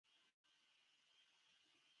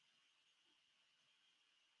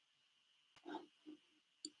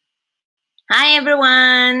Hi,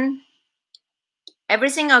 everyone.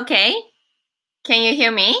 Everything okay? Can you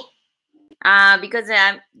hear me? Because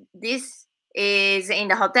this is in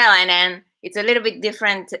the hotel and then it's a little bit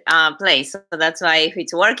different place. So that's why if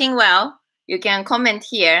it's working well, you can comment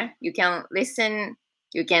here. You can listen.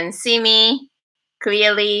 You can see me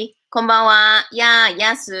clearly. こんばんは. Yeah,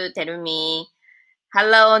 Yasu, Terumi.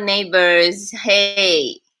 Hello, neighbors.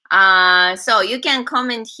 Hey. So you can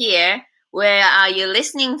comment here. Where are you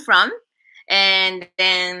listening from? And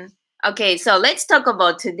then, okay, so let's talk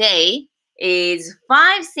about today is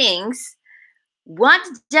 5 things what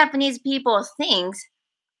Japanese people think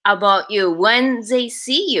about you when they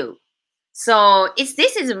see you. So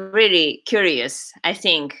this is really curious, I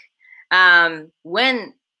think.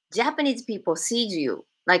 When Japanese people see you,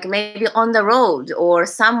 like maybe on the road or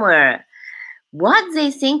somewhere, what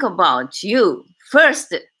they think about you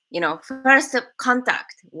first, first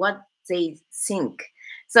contact, what they think.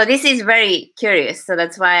 So this is very curious. So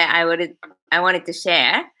that's why I wanted to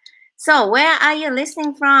share. So where are you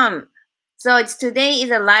listening from? So today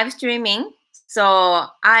is a live streaming. So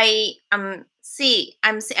I am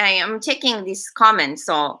checking this comment.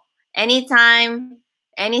 So anytime,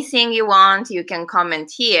 anything you want, you can comment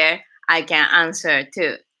here. I can answer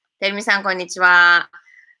too. Terumi-san, konnichiwa.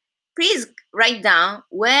 Please write down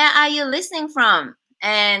where are you listening from,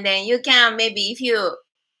 and then you can maybe if you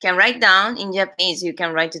can write down in Japanese, you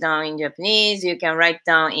can write it down in Japanese. You can write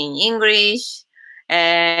down in English,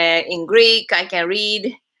 in Greek. I can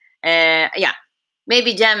read. Yeah,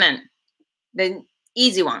 maybe German, the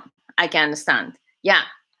easy one. I can understand. Yeah.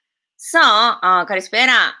 So,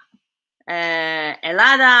 Kalispera,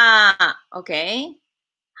 Elada. Okay.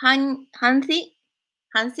 Hansi.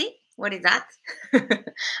 What is that?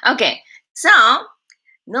 Okay, so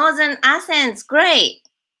Northern Athens, great.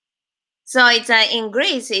 So it's in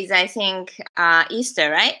Greece is I think Easter,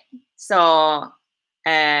 right? So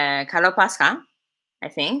Kalo Pascha, I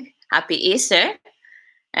think. Happy Easter.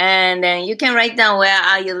 And then you can write down where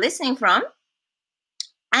are you listening from.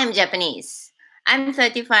 I'm Japanese. I'm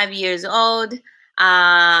 35 years old.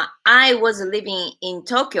 I was living in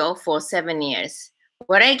Tokyo for 7 years.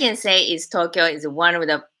 What I can say is Tokyo is one of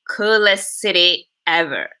the coolest city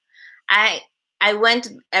ever. I went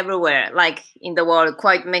everywhere, like in the world,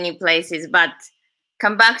 quite many places, but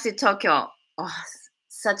come back to Tokyo. Oh,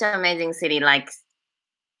 such an amazing city. Like,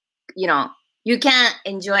 you can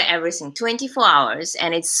enjoy everything 24 hours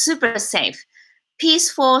and it's super safe,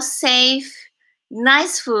 peaceful, safe,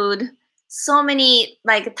 nice food, so many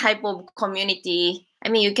like type of community. I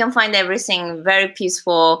mean, you can find everything very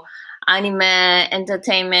peaceful. Anime,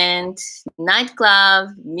 entertainment, nightclub,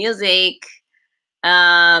 music,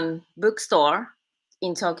 bookstore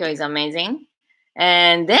in Tokyo is amazing.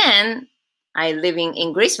 And then I living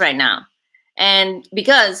in Greece right now. And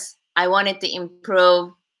because I wanted to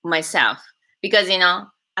improve myself, because,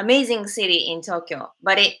 amazing city in Tokyo,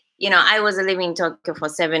 but I was living in Tokyo for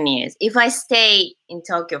 7 years. If I stay in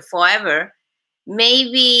Tokyo forever,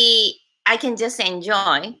 maybe I can just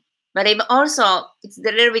enjoy. But also, it's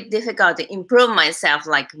a little bit difficult to improve myself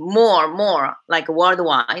like more, like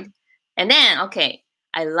worldwide. And then, okay,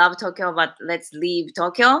 I love Tokyo, but let's leave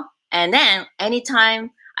Tokyo. And then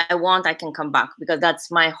anytime I want, I can come back because that's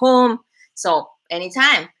my home. So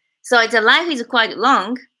anytime. So life is quite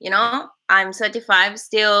long, I'm 35,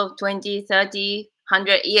 still 20, 30,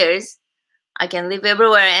 100 years. I can live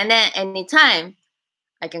everywhere. And then anytime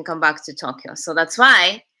I can come back to Tokyo. So that's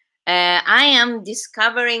why I am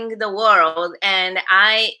discovering the world and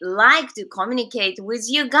I like to communicate with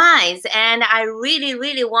you guys. And I really,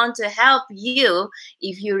 really want to help you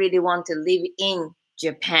if you really want to live in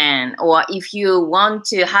Japan, or if you want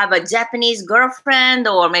to have a Japanese girlfriend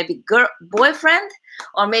or maybe boyfriend,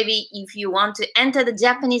 or maybe if you want to enter the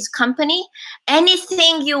Japanese company,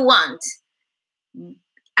 anything you want,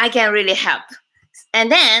 I can really help.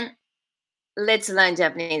 And then let's learn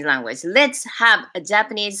Japanese language. Let's have a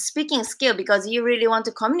Japanese speaking skill because you really want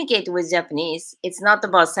to communicate with Japanese. It's not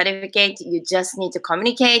about certificate. You just need to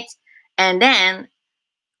communicate. And then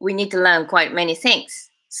we need to learn quite many things.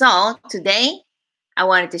 So today I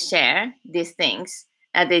wanted to share these things.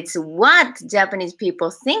 And it's what Japanese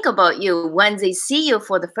people think about you when they see you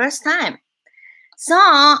for the first time. So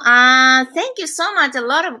thank you so much. A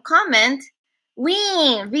lot of comment.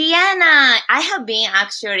 Wien, Vienna. I have been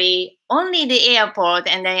actually only the airport,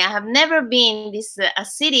 and then I have never been this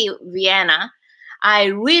city, Vienna. I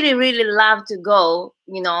really, really love to go.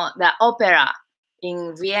 The opera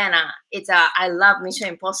in Vienna. I love Mission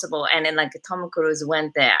Impossible, and then like Tom Cruise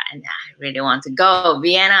went there, and I really want to go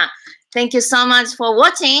Vienna. Thank you so much for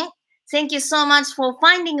watching. Thank you so much for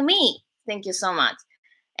finding me. Thank you so much.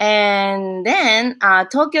 And then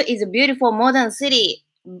Tokyo is a beautiful modern city,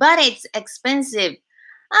 but it's expensive.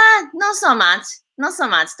 Not so much. Not so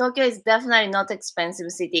much. Tokyo is definitely not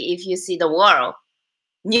expensive city if you see the world.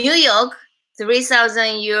 New York,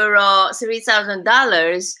 3,000 euro,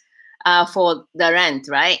 $3,000 for the rent,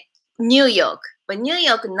 right? New York. But New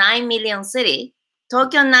York, 9 million city.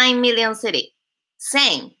 Tokyo, 9 million city.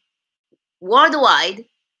 Same. Worldwide.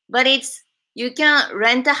 But it's, you can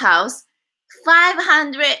rent a house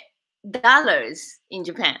 $500 in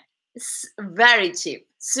Japan. It's very cheap.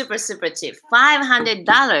 Super, super cheap.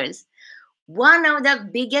 $500. One of the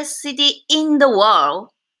biggest city in the world.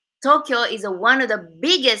 Tokyo is one of the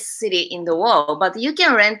biggest city in the world, but you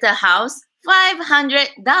can rent a house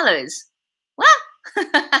 $500. What?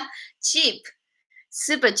 Cheap,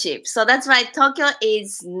 super cheap. So that's why Tokyo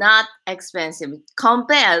is not expensive.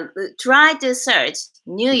 Try to search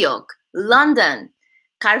New York, London,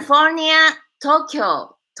 California,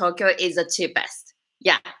 Tokyo. Tokyo is the cheapest.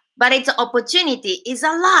 Yeah, but its opportunity is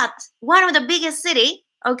a lot. One of the biggest city.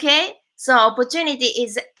 Okay, so opportunity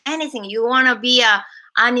is anything. You want to be a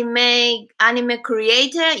anime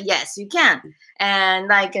creator, yes you can, and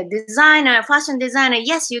like a designer, fashion designer,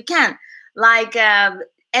 yes you can, like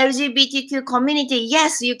LGBTQ community,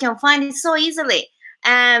 yes you can find it so easily,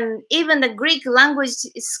 and even the Greek language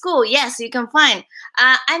school, yes you can find.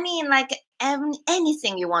 I mean, like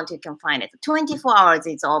anything you want, you can find it. 24 hours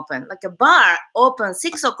it's open. Like a bar open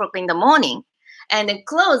 6 o'clock in the morning and it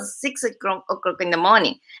closes 6 o'clock in the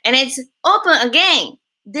morning, and it's open again.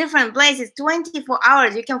 Different places, 24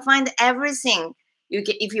 hours. You can find everything.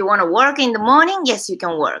 If you want to work in the morning, yes, you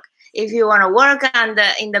can work. If you want to work in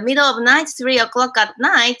the middle of night, 3 o'clock at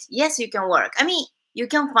night, yes, you can work. I mean, you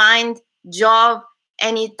can find job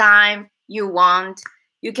anytime you want.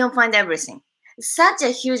 You can find everything. Such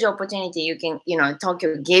a huge opportunity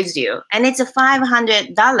Tokyo gives you. And it's a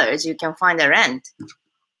 $500 you can find a rent.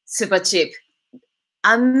 Super cheap.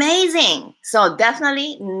 Amazing. So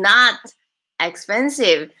definitely not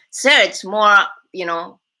expensive. Search more,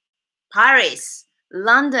 Paris,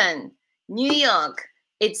 London, New York.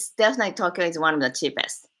 It's definitely Tokyo is one of the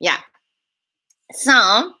cheapest. Yeah.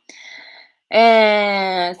 So,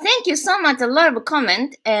 thank you so much. A lot of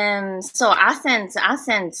comment. So Athens,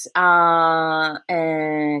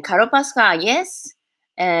 Karopasca, yes.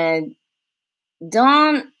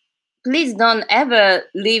 Please don't ever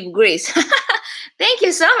leave Greece. Thank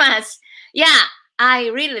you so much. Yeah, I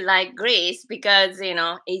really like Greece because,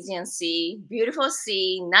 Asian Sea, beautiful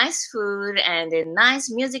sea, nice food, and a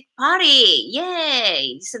nice music party.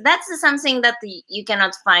 Yay! So that's something that you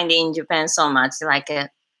cannot find in Japan so much, like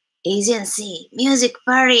a Asian Sea, music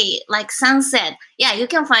party, like sunset. Yeah, you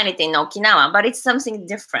can find it in Okinawa, but it's something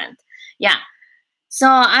different. Yeah. So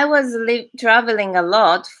I was traveling a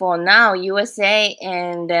lot for now, USA,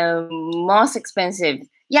 and most expensive.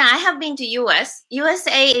 Yeah, I have been to US.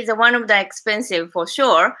 USA is one of the expensive for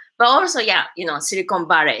sure, but also, yeah, Silicon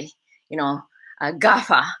Valley,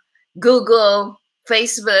 GAFA, Google,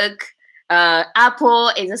 Facebook,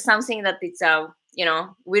 Apple is something that it's,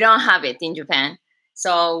 we don't have it in Japan.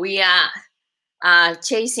 So we are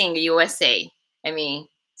chasing USA. I mean,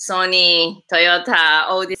 Sony, Toyota,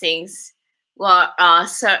 all these things were,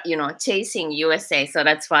 chasing USA. So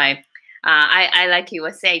that's why I like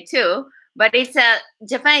USA too. But it's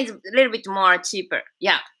Japan is a little bit more cheaper.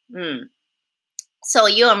 Yeah. So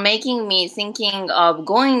you're making me thinking of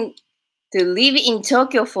going to live in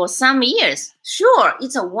Tokyo for some years. Sure,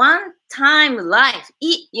 it's a one-time life.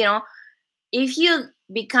 If you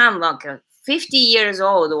become like 50 years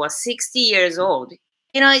old or 60 years old,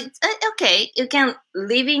 it's okay. You can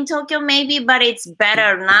live in Tokyo maybe, but it's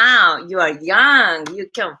better now. You are young. You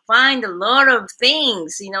can find a lot of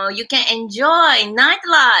things. You can enjoy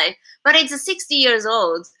nightlife. But it's 60 years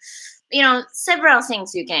old. Several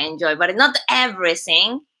things you can enjoy, but not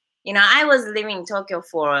everything. I was living in Tokyo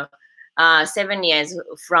for 7 years,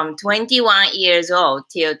 from 21 years old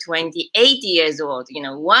till 28 years old.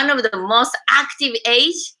 One of the most active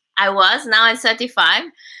age I was. Now I'm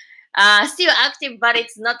 35. Still active, but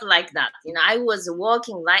it's not like that. I was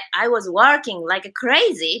working like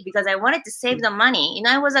crazy because I wanted to save the money.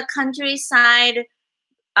 I was a countryside,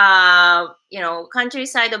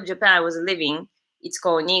 countryside of Japan I was living. It's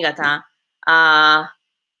called Niigata.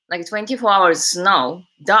 Like 24 hours snow,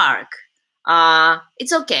 dark.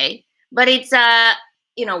 It's okay, but it's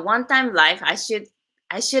one-time life. I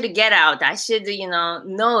should get out. I should,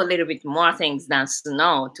 know a little bit more things than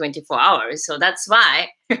snow 24 hours. So that's why,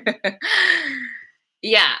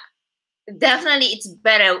 yeah, definitely it's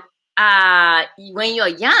better. When you're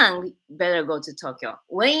young, better go to Tokyo.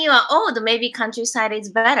 When you are old, maybe countryside is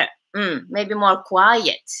better. maybe more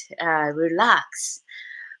quiet, relax.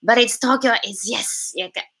 But it's Tokyo is yes,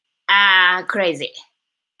 crazy.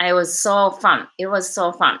 It was so fun. It was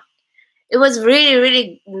so fun. It was really,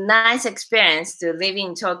 really nice experience to live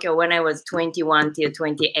in Tokyo when I was 21 till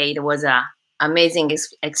 28. It was a amazing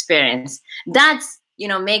experience. That's,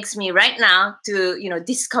 makes me right now to,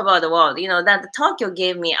 discover the world. That Tokyo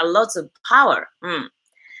gave me a lot of power.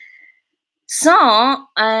 So,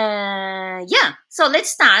 so let's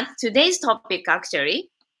start today's topic actually.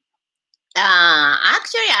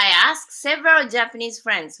 Actually, I asked several Japanese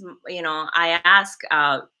friends, I asked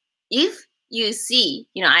if you see,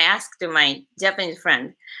 I asked to my Japanese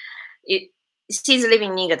friend, she's living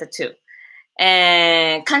in Niigata too.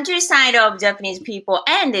 Countryside of Japanese people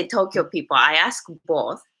and the Tokyo people, I asked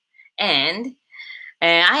both. And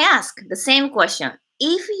I asked the same question.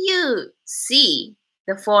 If you see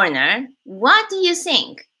the foreigner, what do you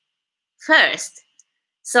think? First,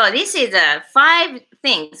 so this is 5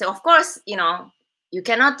 things. Of course, you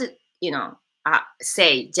cannot,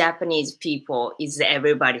 say Japanese people is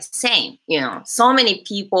everybody same. So many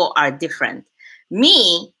people are different.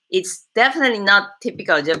 Me, it's definitely not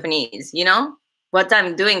typical Japanese. What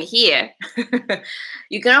I'm doing here.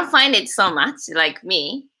 You cannot find it so much like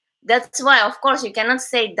me. That's why, of course, you cannot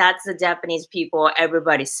say that's the Japanese people,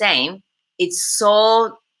 everybody same. It's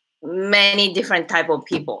so many different type of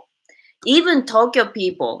people. Even Tokyo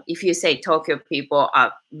people, if you say Tokyo people,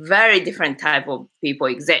 are very different type of people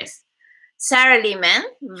exist. Salarymen,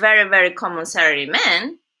 very, very common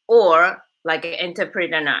salarymen, or like an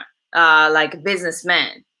entrepreneur, like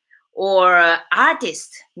businessman, or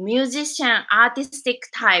artist, musician, artistic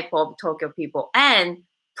type of Tokyo people, and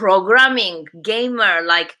programming, gamer,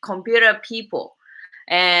 like computer people,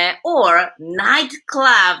 or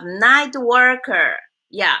nightclub, night worker.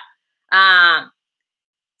 Yeah.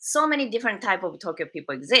 So many different type of Tokyo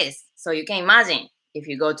people exist. So you can imagine if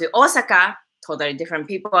you go to Osaka, totally different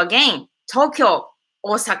people again. Tokyo,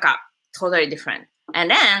 Osaka, totally different. And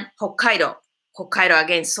then Hokkaido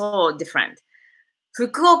again, so different.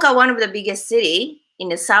 Fukuoka, one of the biggest city in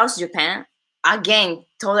the South Japan, again,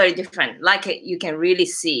 totally different. Like you can really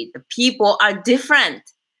see the people are different.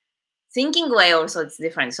 Thinking way also it's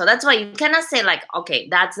different. So that's why you cannot say like, okay,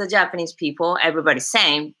 that's the Japanese people, everybody's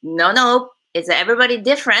same. No, it's everybody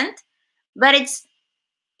different. But it's,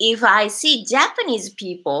 if I see Japanese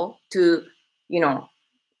people to,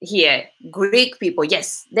 here, Greek people,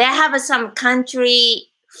 yes, they have some country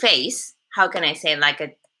face. How can I say, like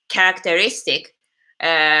a characteristic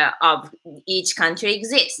of each country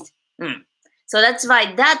exists. So that's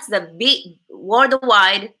why that's the big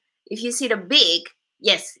worldwide. If you see the big,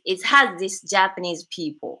 yes, it has this Japanese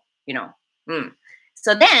people,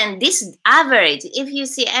 So then this average, if you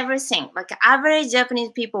see everything, like average Japanese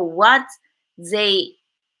people, what they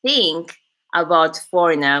think about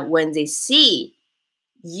foreigner when they see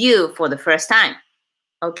you for the first time.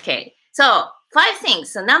 Okay, so 5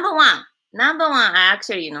 things. So number one, I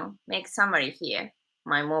actually, make summary here,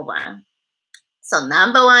 my mobile. So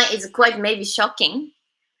number 1 is quite maybe shocking,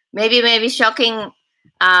 maybe shocking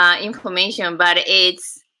information, but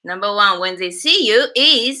it's number 1 when they see you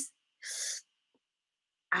is,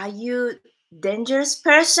 are you dangerous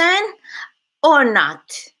person or not?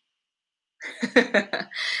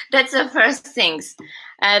 That's the first things.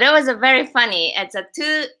 That was a very funny. It's a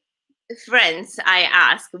 2 friends I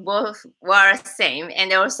asked, both were same,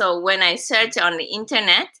 and also when I search on the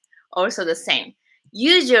internet, also the same.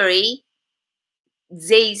 Usually,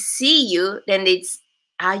 they see you, then it's,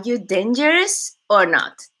 are you dangerous or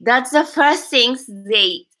not? That's the first things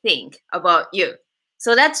they think about you.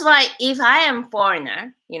 So that's why if I am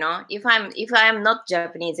foreigner, if I am not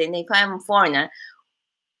Japanese and if I am foreigner,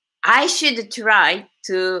 I should try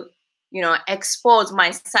to, expose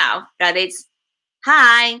myself that it's,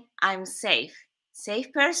 hi, I'm safe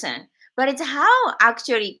person. But it's how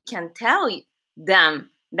actually can tell them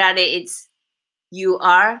that it's, you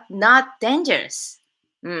are not dangerous.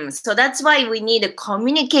 So that's why we need a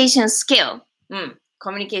communication skill.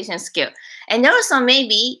 And also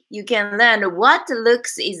maybe you can learn what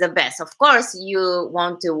looks is the best. Of course, you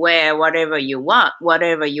want to wear whatever you want.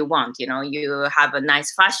 You have a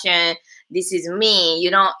nice fashion. This is me.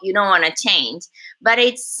 You don't want to change. But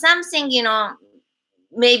it's something,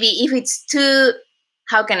 maybe if it's too,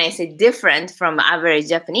 how can I say, different from average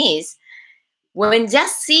Japanese, when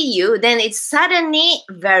just see you, then it's suddenly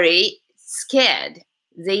very scared.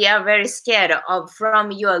 They are very scared of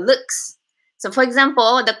from your looks. So for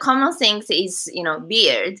example, the common things is,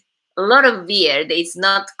 beard. a lot of beard is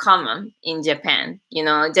not common in Japan. You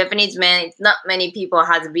know, Japanese men, it's not many people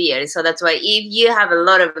has beard. So that's why if you have a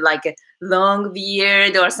lot of like a long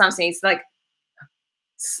beard or something, it's like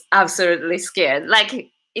absolutely scared.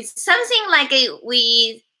 Like it's something like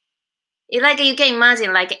like you can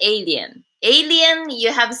imagine like alien. Alien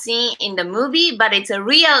you have seen in the movie, but it's a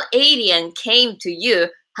real alien came to you.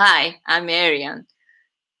 Hi, I'm Aryan.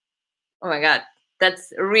 Oh my god,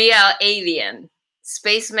 that's real alien.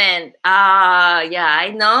 Spaceman. Ah, yeah,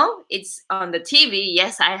 I know. It's on the TV.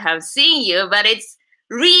 Yes, I have seen you, but it's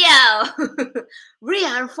real.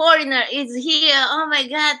 Real foreigner is here. Oh my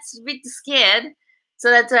god, it's a bit scared. So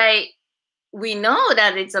that's why we know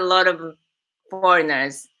that it's a lot of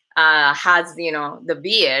foreigners has the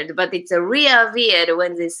beard, but it's a real beard.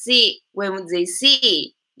 When they see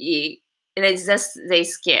it's just they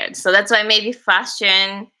scared. So that's why maybe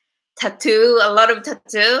fashion, tattoo, a lot of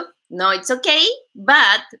tattoo, no, it's okay,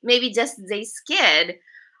 but maybe just they scared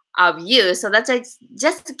of you. So that's why it's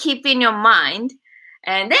just to keep in your mind.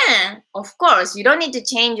 And then of course you don't need to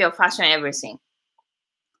change your fashion, everything.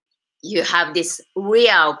 You have this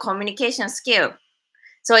real communication skill.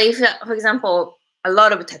 So if, for example, a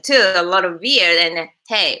lot of tattoo, a lot of beard, and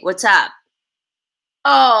hey, what's up?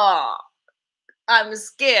 Oh, I'm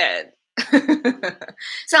scared.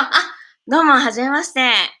 So,どうも、はじめまして。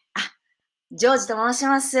ジョージと申し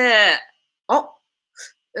ます。Oh,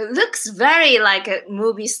 it looks very like a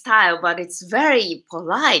movie style, but it's very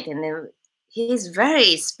polite, and he's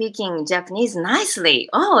very speaking Japanese nicely.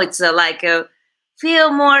 Oh, it's like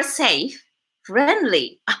feel more safe,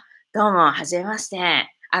 friendly. どうも、はじめまして。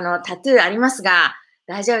タトゥーありますが、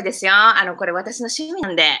大丈夫ですよ。これ私の趣味な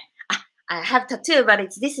んで。I have tattoo, but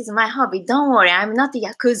this is my hobby. Don't worry, I'm not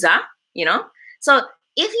Yakuza, you know? So,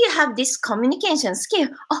 if you have this communication skill,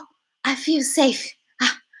 oh, I feel safe.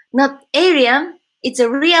 Not alien, it's a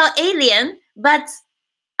real alien, but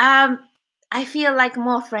I feel like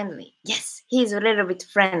more friendly. Yes, he's a little bit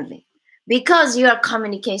friendly because your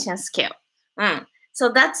communication skill. So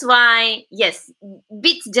that's why, yes,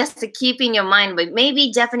 bit just to keep in your mind, but maybe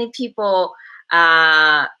Japanese people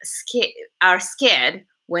are scared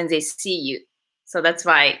when they see you. So that's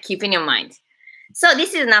why keep in your mind. So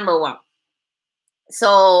this is number one.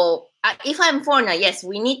 So if I'm foreigner, yes,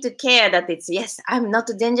 we need to care that it's, yes, I'm not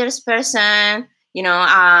a dangerous person. You know,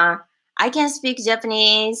 I can speak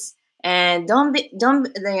Japanese, and don't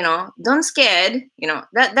scared. You know,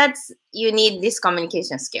 that's you need this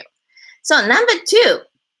communication skill. So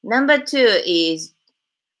number two is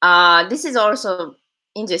this is also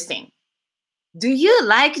interesting. Do you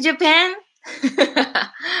like Japan?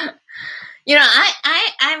 You know,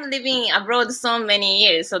 I'm living abroad so many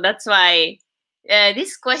years, so that's why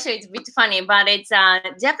this question is a bit funny. But it's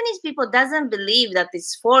Japanese people doesn't believe that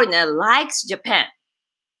this foreigner likes Japan.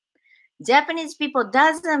 Japanese people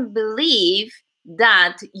doesn't believe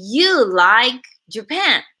that you like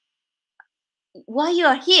Japan. Why you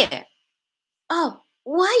are here? Oh,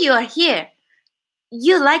 why you are here?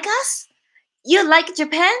 You like us? You like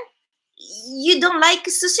Japan? You don't like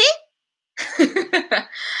sushi?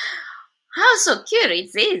 How so cute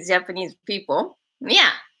it is, Japanese people.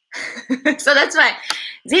 Yeah. So that's why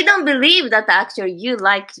they don't believe that actually you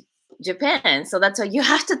like Japan. So that's why you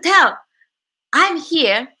have to tell, I'm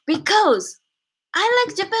here because I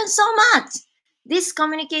like Japan so much. This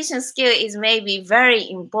communication skill is maybe very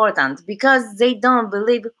important because they don't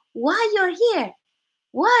believe why you're here.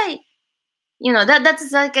 Why? You know,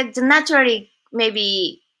 that's like a naturally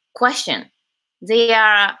maybe question. They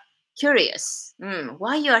are curious.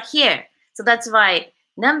 Why you are here? So that's why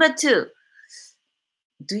number two.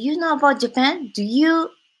 Do you know about Japan? Do you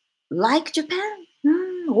like Japan?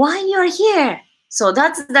 Why you're here? So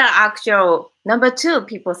that's the actual number two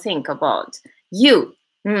people think about you.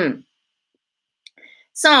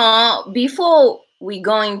 So before we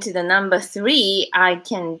go into the number three, I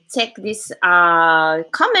can take this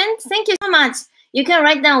comment. Thank you so much. You can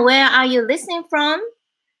write down where are you listening from.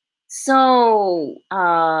 So,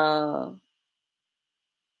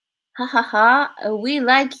 we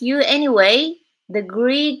like you anyway. The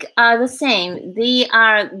Greek are the same. They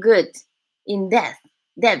are good in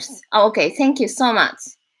depths. Oh, okay, thank you so much.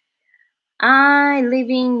 I live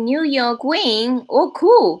in New York, Wayne. Oh,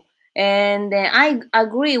 cool. And I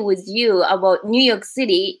agree with you about New York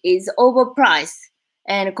City is overpriced.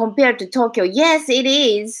 And compared to Tokyo, yes, it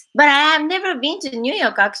is. But I have never been to New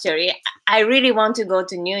York, actually. I really want to go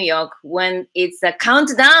to New York when it's a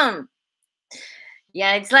countdown.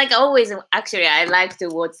 Yeah, it's like always. Actually, I like to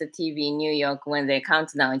watch the TV in New York when they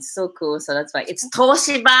count down. It's so cool. So that's why it's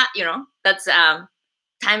Toshiba, you know, that's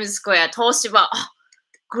Times Square, Toshiba. Oh,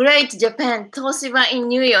 great Japan, Toshiba in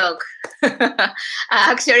New York.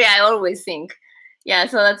 Actually, I always think. Yeah,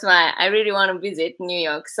 so that's why I really want to visit New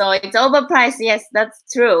York. So it's overpriced. Yes, that's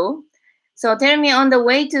true. So tell me, on the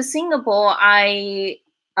way to Singapore, I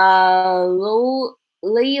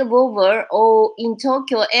layover or in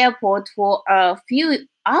Tokyo airport for a few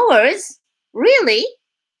hours. Really?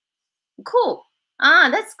 Cool. Ah,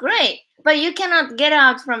 that's great. But you cannot get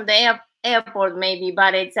out from the airport, maybe.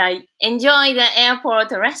 But it's enjoy the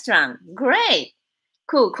airport restaurant. Great.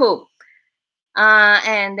 Cool, cool.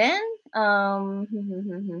 And then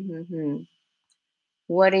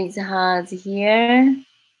what is hard here?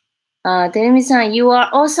 Terumi-san, you are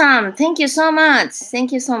awesome. Thank you so much.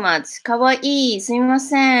 Thank you so much. Kawaii,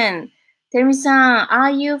 sumimasen. Terumi-san,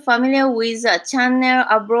 are you familiar with a channel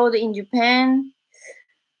abroad in Japan?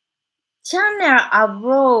 Channel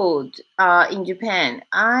abroad in Japan.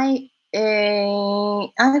 I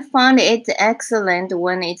found it excellent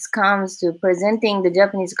when it comes to presenting the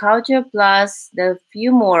Japanese culture plus the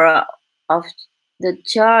few more of the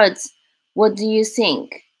charts. What do you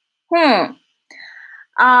think?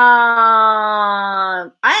 I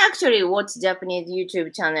actually watch Japanese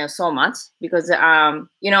YouTube channel so much because now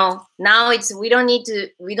we don't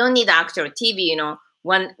need actual TV,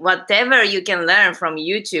 whatever you can learn from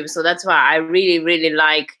YouTube. So that's why I really, really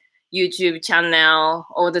like YouTube channel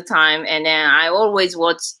all the time. And then I always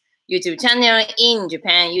watch YouTube channel in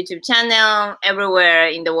Japan, YouTube channel everywhere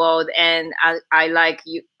in the world. And I like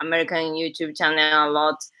American YouTube channel a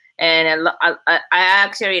lot. And I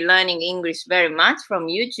actually learning English very much from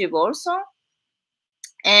YouTube also.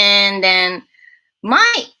 And then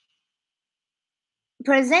my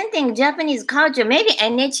presenting Japanese culture, maybe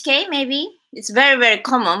NHK, maybe it's very, very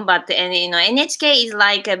common. But NHK is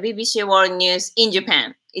like a BBC World News in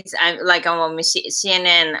Japan. It's like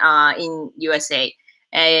CNN in USA.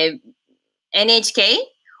 NHK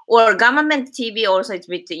or government TV also, it's a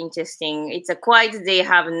bit interesting. It's they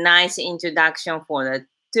have nice introduction for the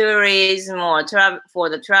tourism or for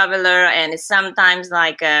the traveler, and sometimes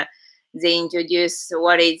they introduce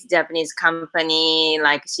what is Japanese company,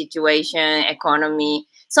 like situation, economy,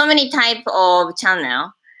 so many type of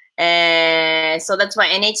channel. So that's why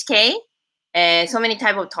NHK, so many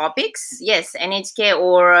type of topics. Yes, NHK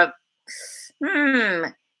or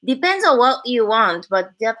depends on what you want,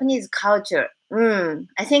 but Japanese culture,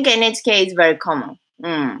 I think NHK is very common.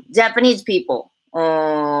 Japanese people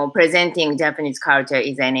presenting Japanese culture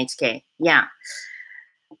is NHK. Yeah.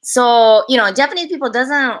 So, Japanese people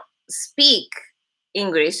doesn't speak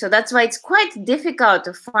English. So that's why it's quite difficult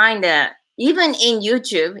to find even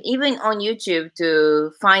on YouTube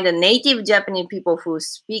to find a native Japanese people who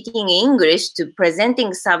speaking English to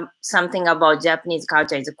presenting something about Japanese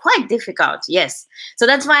culture is quite difficult. Yes. So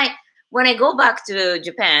that's why when I go back to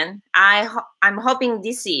Japan, I'm hoping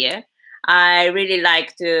this year I really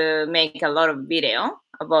like to make a lot of video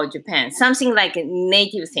about Japan, something like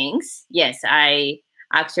native things. Yes, I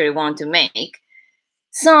actually want to make.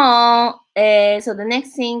 So, so the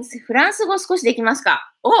next thing, フランス語少しできます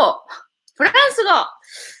か？お、フランス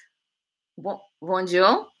語。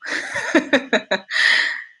Bonjour.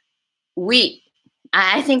 Oui.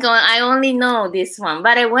 I think I only know this one.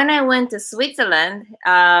 But when I went to Switzerland,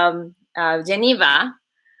 Geneva,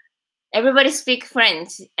 everybody speak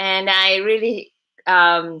French, and I really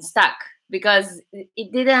stuck because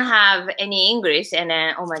it didn't have any English. And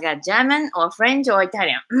then, oh my God, German or French or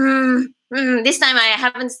Italian. This time I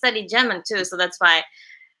haven't studied German too, so that's why.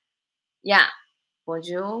 Yeah,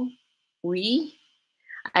 bonjour, oui.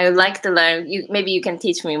 I would like to learn. Maybe you can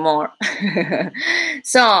teach me more.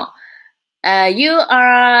 So, you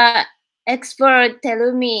are expert,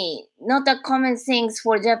 Terumi. Not a common things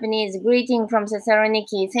for Japanese. Greeting from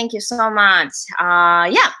Thessaloniki. Thank you so much.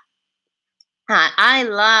 Yeah. I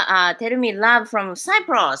love Terumi love from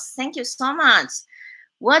Cyprus. Thank you so much.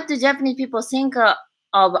 What do Japanese people think of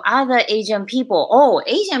other Asian people? Oh,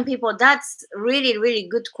 Asian people, that's really, really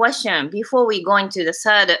good question. Before we go into the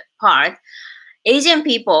third part, Asian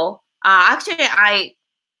people, actually,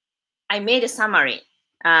 I made a summary.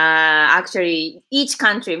 Actually, each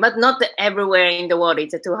country, but not everywhere in the world.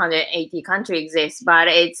 It's a 280 country exists, but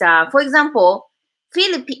it's, for example,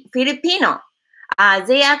 Filipino.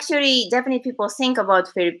 They actually, Japanese people think about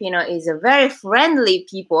Filipino is a very friendly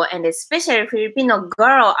people, and especially Filipino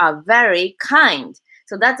girls are very kind.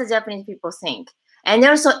 So that's the Japanese people think. And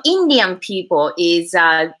also Indian people is,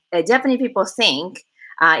 Japanese people think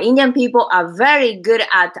Indian people are very good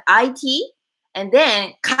at IT, and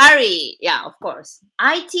then curry. Yeah, of course.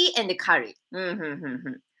 IT and the curry.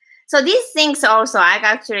 So these things also,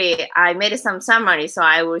 I made some summary, so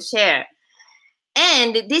I will share.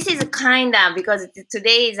 And this is kind of because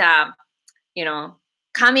today is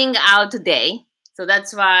coming out day, so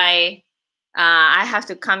that's why I have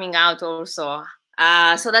to coming out also.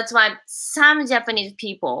 So that's why some Japanese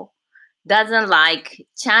people doesn't like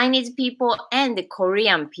Chinese people and the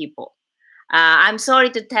Korean people. I'm sorry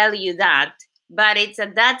to tell you that, but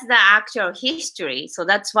that's the actual history. So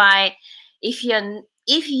that's why if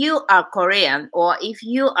you are Korean or if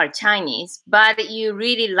you are Chinese, but you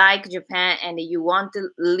really like Japan and you want to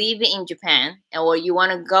live in Japan or you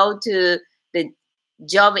want to go to the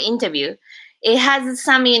job interview, it has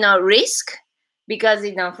some risk because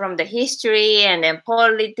from the history and then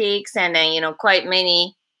politics and then quite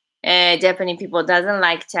many Japanese people doesn't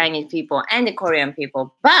like Chinese people and the Korean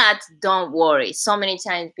people. But don't worry, so many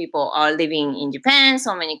Chinese people are living in Japan,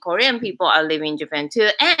 so many Korean people are living in Japan too,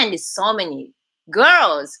 and so many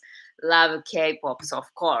girls love K-pops, of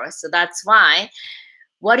course. So that's why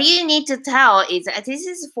what you need to tell is this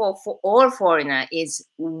is for all foreigner is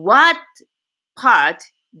what part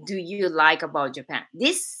do you like about Japan?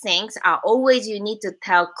 These things are always you need to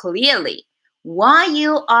tell clearly why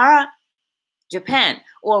you are Japan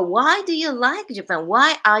or why do you like Japan?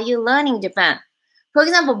 Why are you learning Japan? For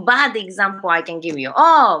example, bad example I can give you.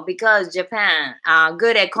 Oh, because Japan,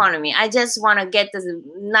 good economy. I just want to get this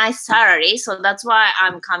nice salary, so that's why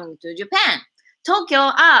I'm coming to Japan.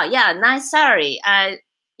 Tokyo, yeah, nice salary. I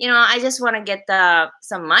just want to get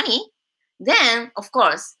some money. Then, of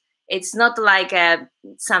course, it's not like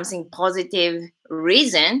something positive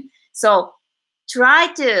reason. So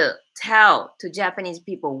try to tell to Japanese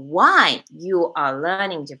people why you are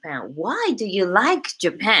learning Japan. Why do you like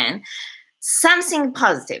Japan? Something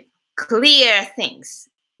positive, clear things.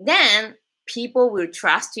 Then people will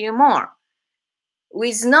trust you more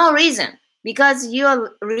with no reason because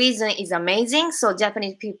your reason is amazing. So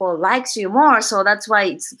Japanese people likes you more. So that's why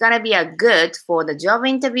it's gonna be a good for the job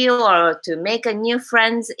interview or to make a new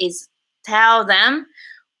friends is tell them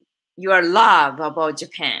your love about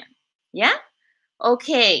Japan. Yeah.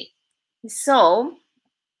 Okay. So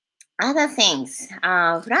other things.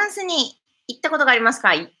 フランスに行ったことがありますか?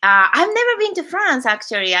 I've never been to France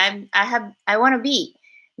actually. I want to be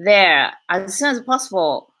there as soon as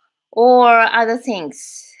possible. Or other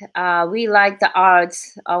things. We like the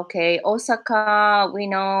arts. Okay, Osaka. We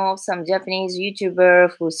know some Japanese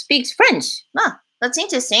YouTuber who speaks French. That's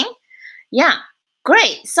interesting. Yeah,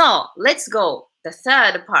 great. So let's go. The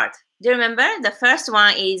third part. Do you remember? The first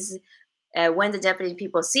one is when the Japanese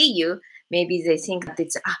people see you, maybe they think that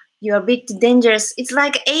it's you're a bit dangerous. It's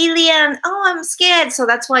like alien. Oh, I'm scared. So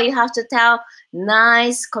that's why you have to tell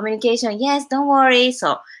nice communication. Yes, don't worry.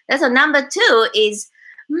 So that's number two is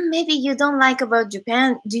maybe you don't like about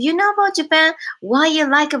Japan. Do you know about Japan? Why you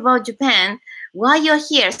like about Japan? Why you're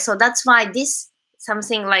here? So that's why this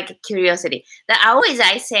something like curiosity. That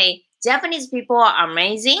I say Japanese people are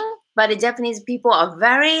amazing, but the Japanese people are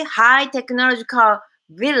very high technological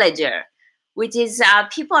villager, which is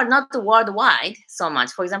people are not worldwide so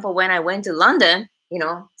much. For example, when I went to London,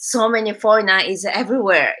 so many foreigner is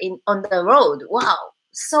everywhere on the road. Wow,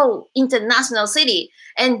 so international city.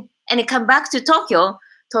 And come back to Tokyo.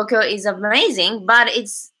 Tokyo is amazing, but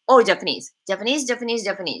it's all Japanese.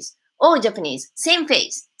 Japanese. All Japanese. Same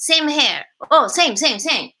face, same hair. Oh, same. So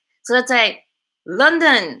that's like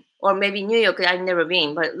London or maybe New York, I've never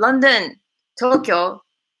been, but London, Tokyo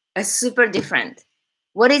are super different.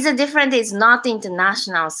 What is the difference is not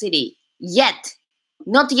international city yet.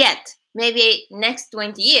 Not yet. Maybe next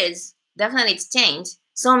 20 years, definitely it's changed.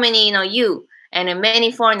 So many, you and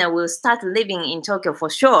many foreigners will start living in Tokyo for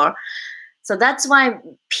sure. So that's why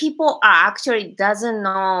people are actually don't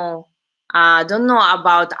know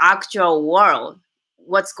about actual world,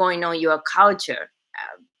 what's going on in your culture.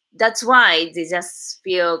 That's why they just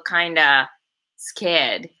feel kind of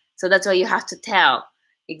scared. So that's why you have to tell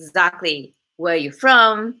exactly where you're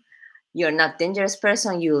from. You're not dangerous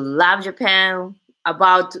person. You love Japan.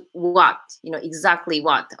 About what? Exactly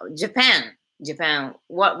what? Japan.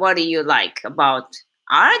 What do you like about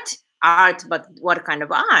art? Art, but what kind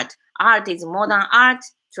of art? Art is modern art,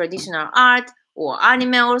 traditional art, or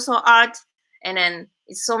anime also art, and then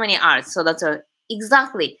it's so many arts. So that's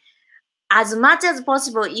exactly as much as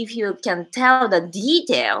possible. If you can tell the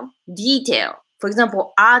detail. For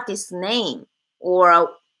example, artist's name or a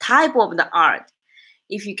type of the art.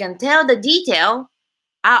 If you can tell the detail,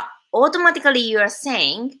 automatically you are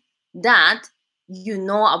saying that you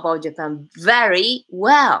know about Japan very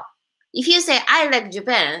well. If you say I like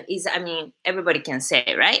Japan, everybody can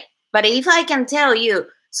say, right? But if I can tell you,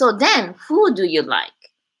 so then who do you like?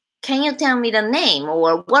 Can you tell me the name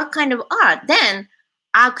or what kind of art? Then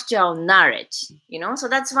actual knowledge, So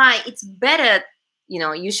that's why it's better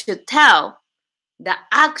you should tell the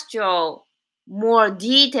actual more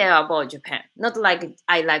detail about Japan. Not like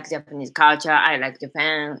I like Japanese culture, I like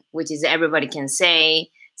Japan, which is everybody can say.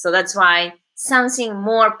 So that's why something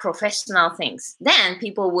more professional things. Then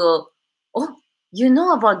people will, oh, you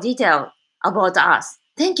know about detail about us.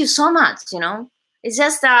 Thank you so much. It's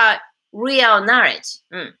just a real knowledge.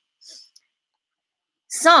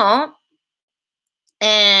 So,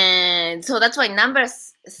 and so that's why number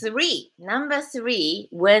three,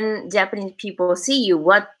 when Japanese people see you,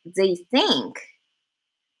 what they think.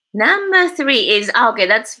 Number three is, okay,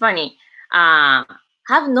 that's funny.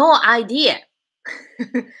 Have no idea.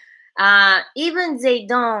 Even they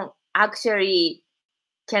don't actually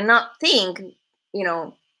cannot think,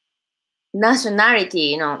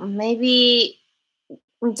 nationality, maybe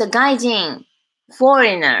it's a gaijin,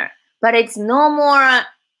 foreigner, but it's no more,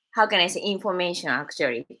 how can I say, information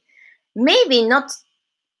actually. Maybe not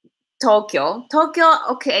Tokyo. Tokyo,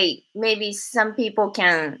 okay, maybe some people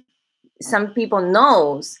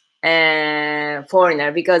knows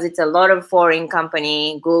foreigner because it's a lot of foreign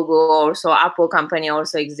company. Google also, Apple company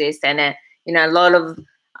also exists, and a lot of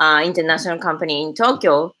international company in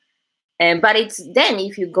Tokyo. But it's then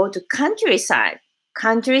if you go to countryside,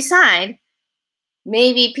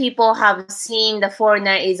 maybe people have seen the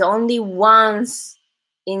foreigner is only once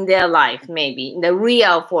in their life, maybe the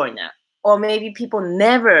real foreigner, or maybe people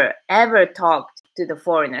never ever talked to the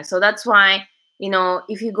foreigner. So that's why,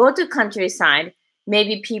 if you go to countryside,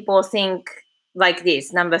 maybe people think like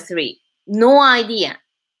this. Number three, no idea.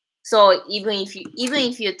 So even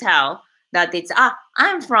if you tell that it's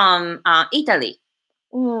I'm from Italy.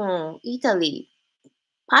 Italy,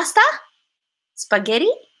 pasta,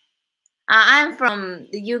 spaghetti. I'm from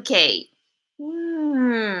the UK.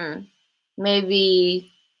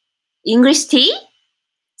 Maybe English tea.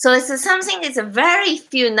 So it's something. It's a very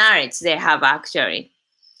few knowledge they have actually.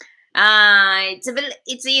 It's a bit.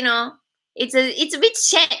 It's It's a bit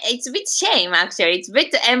shame. It's a bit shame actually. It's a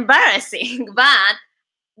bit embarrassing, but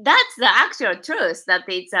that's the actual truth. That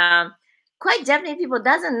it's quite Japanese people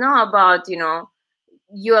doesn't know about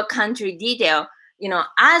your country detail.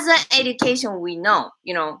 As an education, we know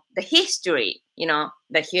the history.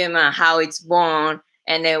 The human, how it's born,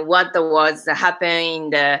 and then what was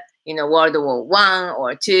happening in the World War I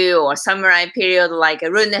or II or samurai period, like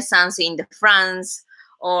a Renaissance in the France,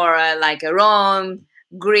 or like a Rome,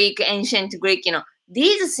 ancient Greek.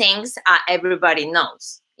 These things are everybody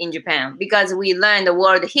knows in Japan because we learn the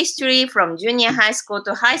world history from junior high school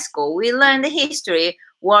to high school. We learn the history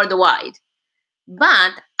worldwide.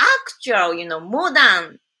 But actual,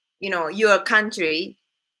 modern, your country,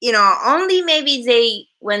 only maybe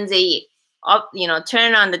when they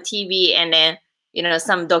turn on the TV and then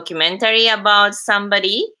some documentary about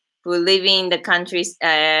somebody who living in the countries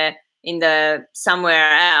in the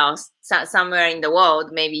somewhere else, somewhere in the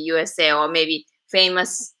world, maybe USA, or maybe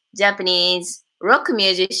famous Japanese rock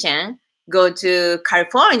musician go to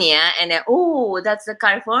California and then, oh, that's the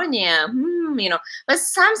California, but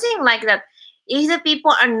something like that. If the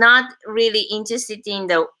people are not really interested in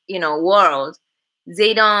the world,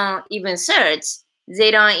 they don't even search.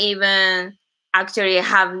 They don't even actually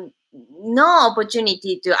have no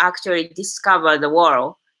opportunity to actually discover the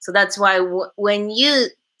world. So that's why when you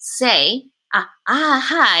say,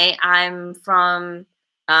 hi, I'm from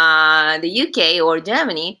the UK or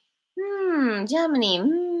Germany.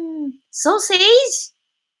 Germany, sausage?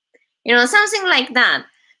 Something like that.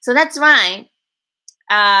 So that's why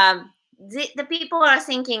the people are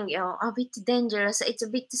thinking, a bit dangerous. It's a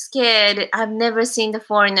bit scared. I've never seen the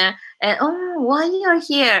foreigner. And why you're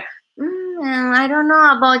here? I don't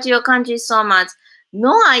know about your country so much.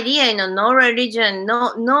 No idea. No religion,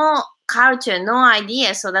 no culture, no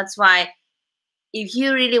idea. So that's why, if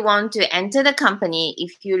you really want to enter the company,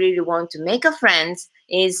 if you really want to make a friends,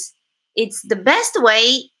 it's the best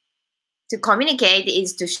way to communicate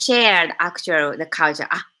is to share the culture.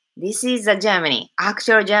 This is Germany.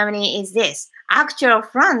 Actual Germany is this. Actual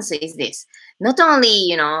France is this. Not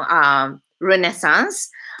only, Renaissance,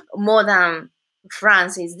 modern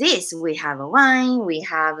France is this. We have a wine, we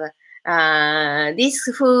have this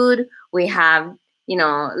food, we have,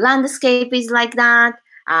 landscape is like that.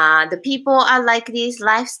 The people are like this,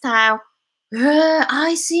 lifestyle.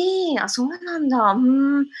 I see. そうなんだ.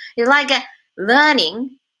 It's like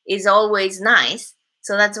learning is always nice.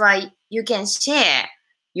 So that's why you can share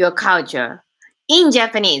your culture in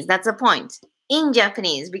Japanese. That's the point. In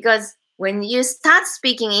Japanese, because when you start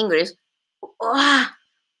speaking English,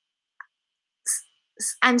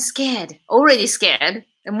 I'm scared. Already scared.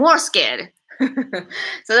 I'm more scared.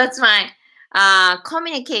 So that's why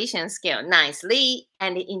Communication skill nicely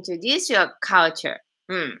and introduce your culture.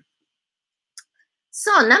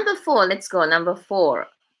 So number 4, let's go. Number 4.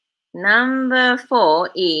 Number 4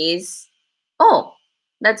 is, oh,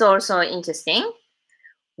 that's also interesting.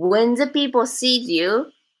 When the people see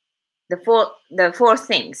you, the four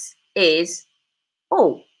things is,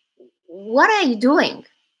 oh, what are you doing?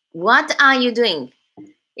 What are you doing?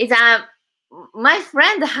 It's my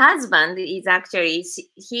friend husband is actually,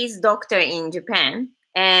 he's doctor in Japan,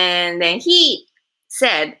 and then he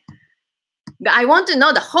said, I want to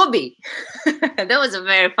know the hobby. That was a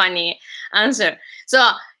very funny answer.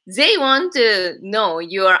 So they want to know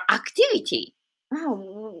your activity.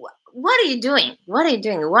 Oh, what are you doing? What are you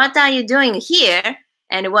doing? What are you doing here?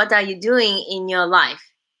 And what are you doing in your life?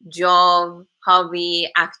 Job,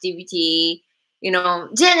 hobby, activity,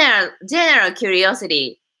 general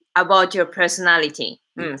curiosity about your personality.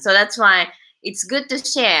 So that's why it's good to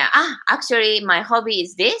share. Actually, my hobby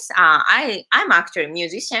is this. I'm actually a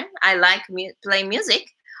musician. I like play music.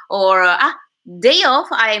 Or day off,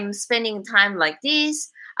 I'm spending time like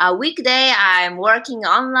this. A weekday, I'm working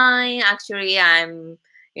online. Actually,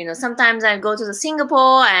 sometimes I go to the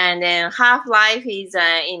Singapore, and then half life is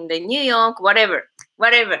in the New York, whatever.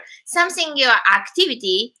 Something, your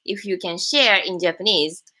activity, if you can share in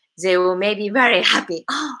Japanese, they will maybe very happy.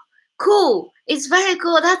 Oh, cool. It's very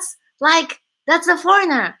cool. That's a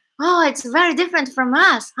foreigner. Oh, it's very different from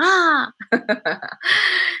us.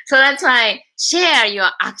 So that's why share your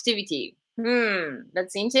activity.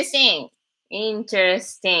 That's interesting.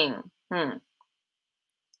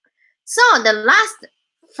 So the last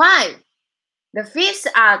 5, the 5th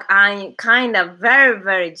are kind of very,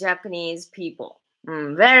 very Japanese people.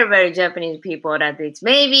 Very, very Japanese people that it's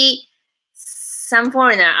maybe some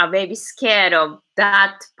foreigner are maybe scared of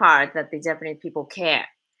that part that the Japanese people care.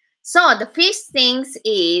 So the 5th things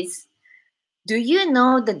is, do you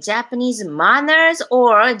know the Japanese manners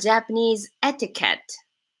or Japanese etiquette?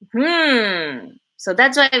 So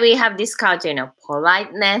that's why we have this culture,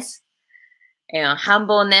 politeness,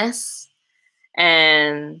 humbleness,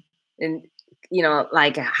 and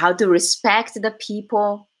like how to respect the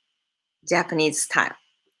people, Japanese style.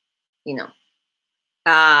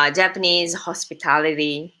 Japanese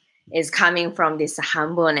hospitality is coming from this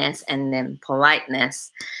humbleness and then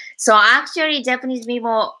politeness. So actually, Japanese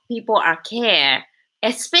people are care,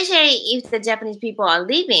 especially if the Japanese people are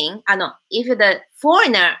living. If the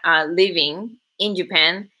foreigner are living in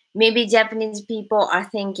Japan, maybe Japanese people are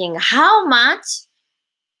thinking, how much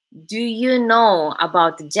do you know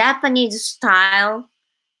about the Japanese style,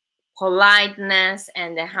 politeness,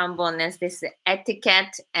 and the humbleness, this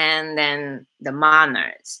etiquette, and then the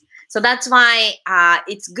manners? So that's why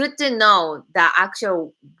it's good to know the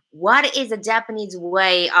actual, what is the Japanese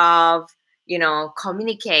way of,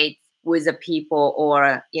 communicate with the people,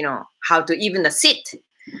 or, how to even sit.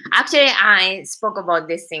 Actually, I spoke about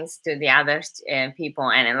these things to the other people,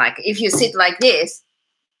 and like, if you sit like this,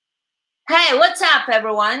 hey, what's up,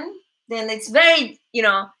 everyone? Then it's very,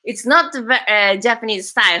 it's not the Japanese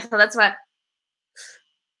style. So that's why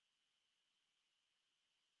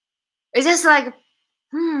it's just like,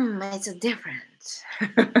 it's different.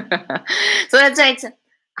 So that's why it's,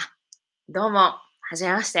 どうも、はじ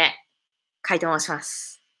めまして、カイと申しま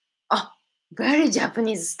す。very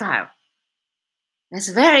Japanese style.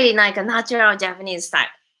 It's very like a natural Japanese style.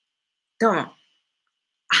 どうも。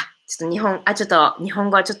ちょっと日本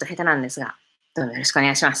語はちょっと下手なんですが、どうもよろしくお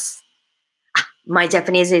願いします。My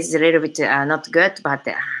Japanese is a little bit not good, but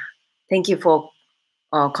thank you for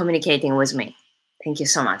communicating with me. Thank you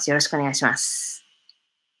so much. よろしくお願いします。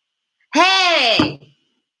Hey!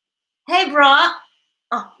 Hey, bro!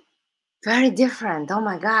 Very different. Oh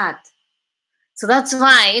my God. So that's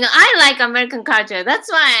why, I like American culture.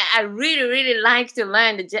 That's why I really, really like to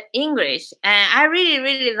learn the English. And I really,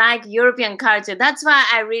 really like European culture. That's why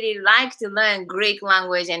I really like to learn Greek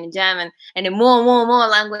language and German and more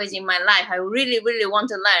language in my life. I really, really want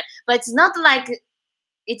to learn. But it's not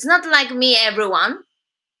like me, everyone.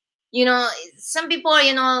 Some people,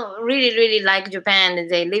 really, really like Japan.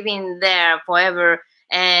 They live in there forever.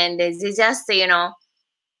 And they just,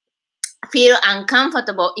 feel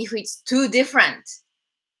uncomfortable if it's too different.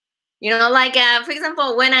 Like, for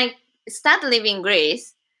example, when I started living in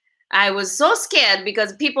Greece, I was so scared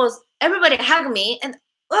because everybody hugged me and,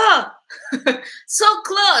 so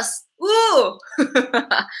close. Ooh,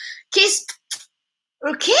 kiss.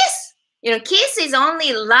 Kiss is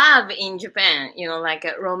only love in Japan, like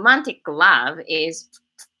a romantic love is,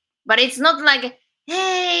 but it's not like,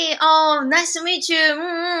 hey, oh, nice to meet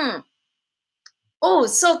you. Oh,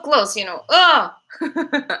 so close,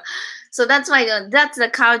 So that's why that's the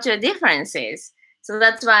culture differences. So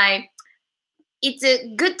that's why it's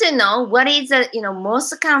good to know what is the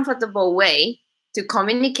most comfortable way to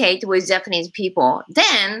communicate with Japanese people.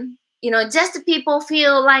 Then just people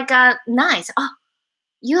feel like nice. Oh,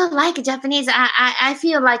 you like Japanese. I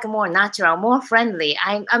feel like more natural, more friendly.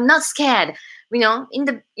 I'm not scared. In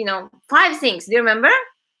the 5 things. Do you remember?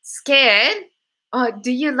 Scared. Oh,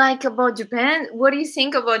 do you like about Japan? What do you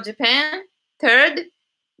think about Japan? Third,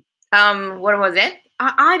 what was it?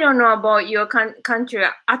 I don't know about your country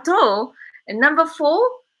at all. And number 4,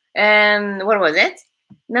 what was it?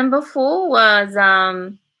 Number 4 was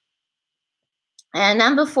and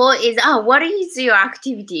number 4 is what is your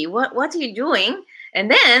activity? What are you doing? And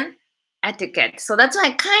then etiquette. So that's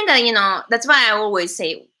why that's why I always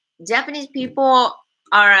say Japanese people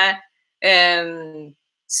are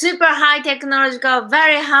super high technological,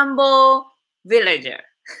 very humble villager.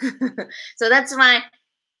 So that's why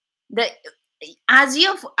the as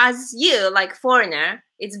you like foreigner,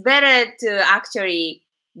 it's better to actually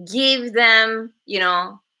give them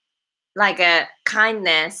like a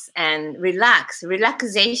kindness and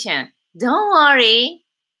relaxation. Don't worry.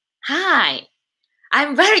 Hi,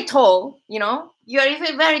 I'm very tall. You're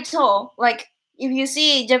even very tall. Like if you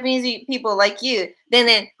see Japanese people like you, then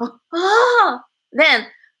then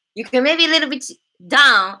you can maybe a little bit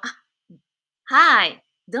down. Hi,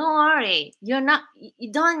 don't worry. You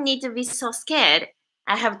don't need to be so scared.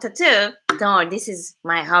 I have tattoo. Don't worry, this is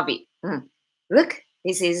my hobby. Look,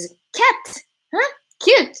 this is cat. Huh?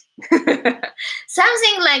 Cute.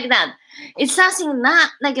 Something like that. It's something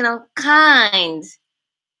not like, kind.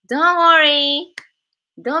 Don't worry.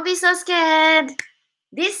 Don't be so scared.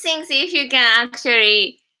 These things, if you can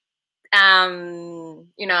actually,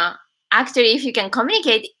 actually, if you can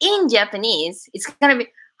communicate in Japanese, it's going to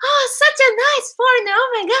be, oh, such a nice foreigner. Oh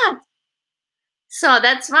my God. So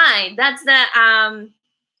that's why. That's the,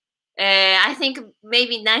 I think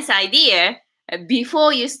maybe nice idea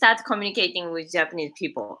before you start communicating with Japanese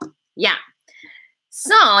people. Yeah.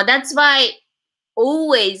 So that's why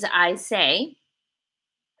always I say,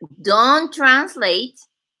 don't translate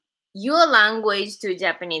your language to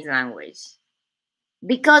Japanese language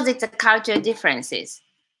because it's a culture differences.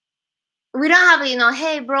 We don't have,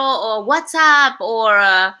 hey bro, or what's up, or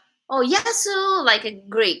oh yasu, like a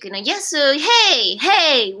Greek, yasu,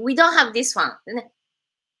 hey. We don't have this one.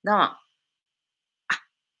 どうも。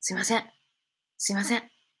すいません。すいません。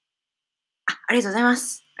ありがとうございま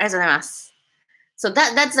す。ありがとうございます。So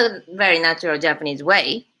that's a very natural Japanese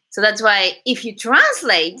way. So that's why if you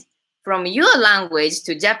translate from your language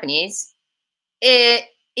to Japanese,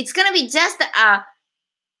 it's gonna be just a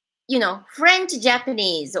French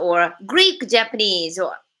Japanese or Greek Japanese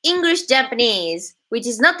or English Japanese, which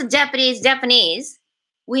is not Japanese.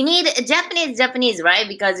 We need a Japanese, right?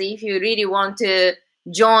 Because if you really want to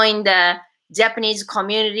join the Japanese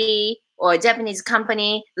community or Japanese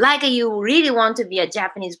company, like you really want to be a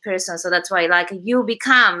Japanese person, so that's why like you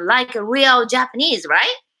become like a real Japanese,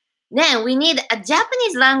 right? Then we need a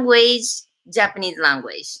Japanese language,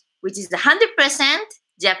 which is 100%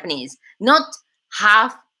 Japanese, not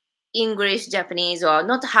half English Japanese or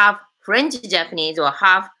not half French Japanese or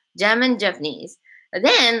half German Japanese.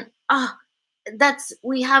 Then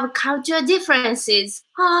we have cultural differences.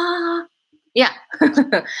 Yeah.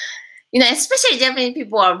 Especially Japanese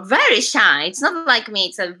people are very shy. It's not like me.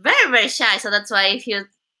 It's a very, very shy. So that's why if you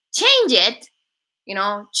change it,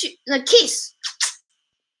 kiss.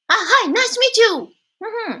 Hi, nice to meet you.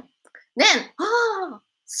 Then,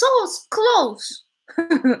 so close.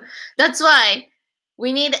 That's why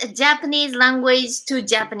we need a Japanese language to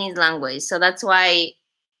Japanese language. So that's why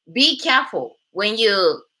be careful when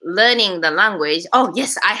you learning the language. Oh,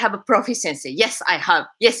 yes, I have a proficiency. Yes, I have.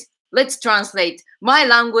 Yes, let's translate my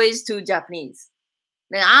language to Japanese.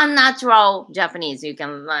 The unnatural Japanese you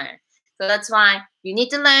can learn. So that's why you need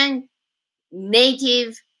to learn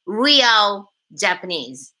native, real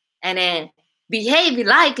Japanese and then behave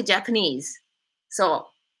like Japanese. So,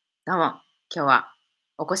 どうも、今日は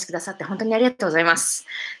お越しくださって本当にありがとうございます。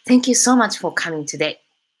Thank you so much for coming today.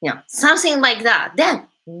 Something like that. Then,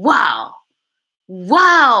 wow,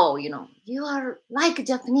 you are like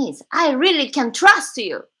Japanese. I really can trust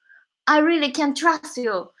you.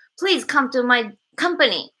 Please come to my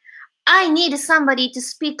company. I need somebody to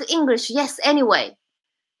speak English. Yes, anyway.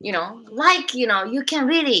 You can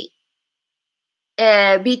really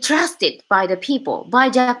be trusted by the people, by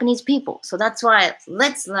Japanese people. So that's why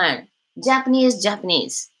let's learn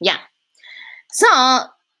Japanese. Yeah. So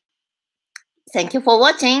thank you for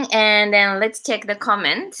watching, and then let's check the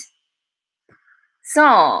comment.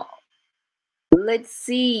 So let's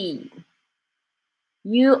see.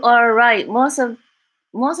 You are right. Most of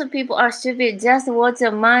people are stupid. Just what's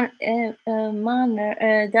a manner.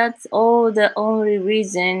 That's all the only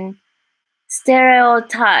reason.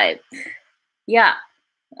 Stereotype. Yeah.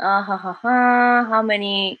 Ha ha ha. How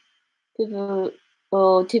many people?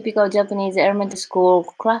 Oh, typical Japanese elementary school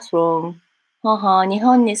classroom. はは、日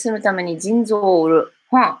本に住むために腎臓を売る。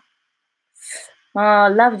は。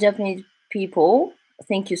Love Japanese people.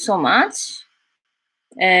 Thank you so much.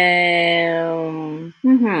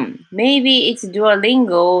 Maybe it's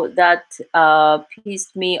Duolingo that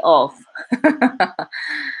pissed me off.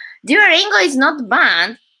 Duolingo is not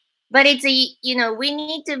bad, but it's we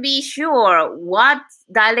need to be sure what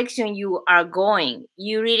direction you are going.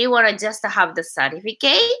 You really want to just have the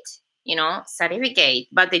certificate,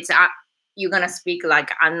 but it's you're gonna speak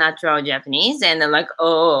like unnatural Japanese and like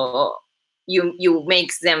you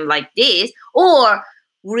makes them like this, or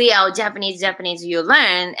real Japanese you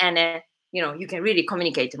learn, and you can really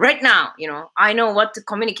communicate right now. I know what to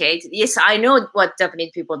communicate. Yes, I know what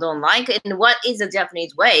Japanese people don't like and what is the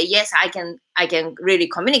Japanese way. Yes, I can really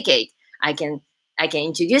communicate. I can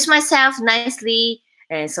introduce myself nicely,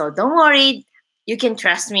 and so don't worry, you can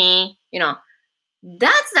trust me.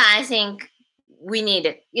 That's I think we need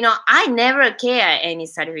it. I never care any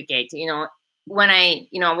certificate. When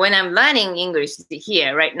I'm learning English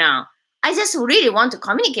here right now, I just really want to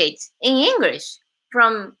communicate in English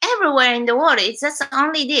from everywhere in the world. It's just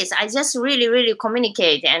only this. I just really, really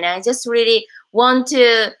communicate, and I just really want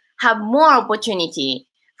to have more opportunity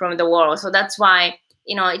from the world. So that's why,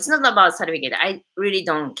 it's not about certificate. I really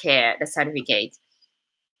don't care the certificate.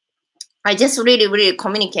 I just really, really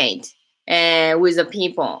communicate with the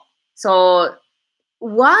people. So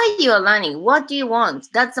why you are learning, what do you want?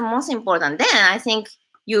 That's the most important. Then I think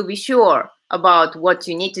you'll be sure about what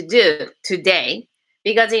you need to do today,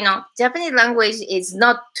 because Japanese language is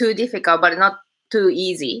not too difficult but not too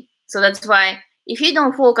easy. So that's why if you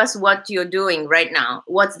don't focus what you're doing right now,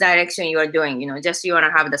 what direction you are doing, just you want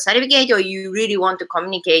to have the certificate or you really want to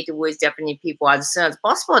communicate with Japanese people as soon as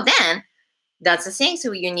possible, then that's the thing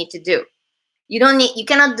so you need to do. You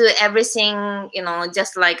cannot do everything,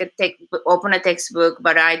 just like open a textbook,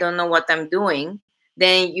 but I don't know what I'm doing,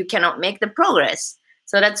 then you cannot make the progress.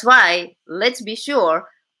 So that's why let's be sure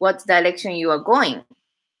what direction you are going.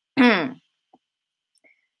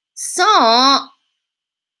 So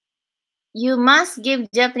you must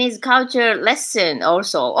give Japanese culture lesson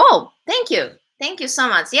also. Oh, thank you so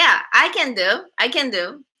much. Yeah, I can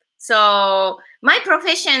do. So my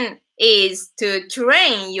profession is to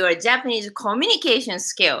train your Japanese communication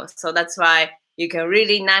skills. So that's why you can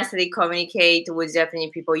really nicely communicate with Japanese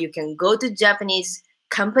people. You can go to Japanese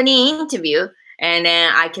company interview, and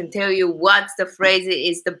then I can tell you what the phrase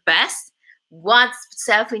is the best, what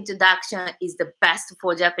self-introduction is the best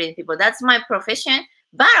for Japanese people. That's my profession.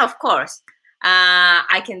 But of course,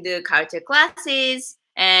 I can do culture classes,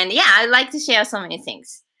 and yeah, I like to share so many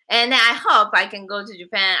things. And I hope I can go to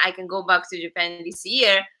Japan. I can go back to Japan this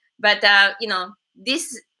year. But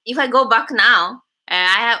this if I go back now,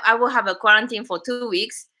 I will have a quarantine for 2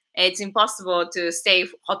 weeks. It's impossible to stay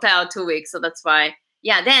hotel 2 weeks, so that's why.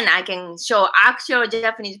 Yeah, then I can show actual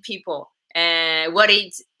Japanese people what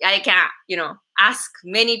is. I can ask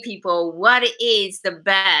many people what is the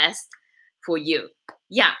best for you.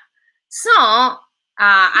 Yeah. So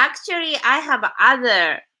actually, I have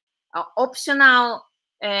other optional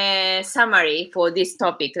summary for this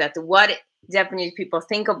topic, that what Japanese people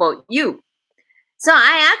think about you. So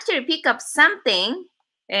I actually pick up something,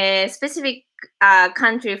 specific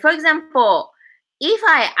country. For example, if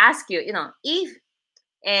I ask you, if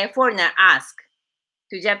a foreigner ask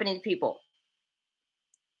to Japanese people,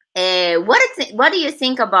 what do you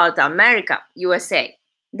think about America, USA?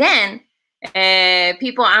 Then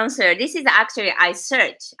people answer. This is actually I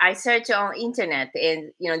search on internet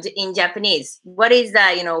in Japanese. What is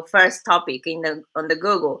the first topic on the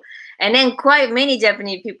Google? And then quite many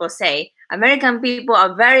Japanese people say American people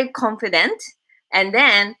are very confident, and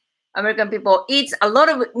then American people eat a lot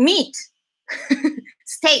of meat,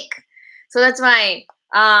 steak. So that's why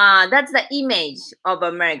that's the image of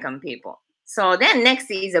American people. So then next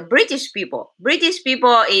is British people. British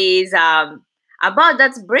people is about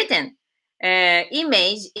that's Britain.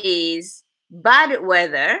 Image is bad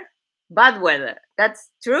weather. That's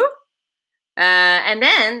true. And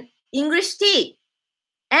then English tea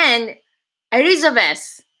and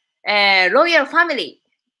Elizabeth, royal family.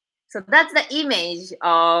 So that's the image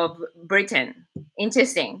of Britain.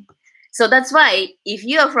 Interesting. So that's why if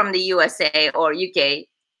you are from the USA or UK,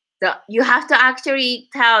 you have to actually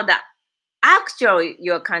tell the actual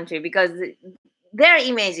your country, because their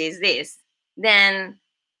image is this. Then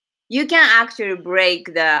you can actually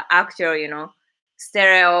break the actual,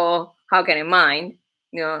 stereo, how can I mind,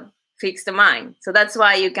 fix the mind. So that's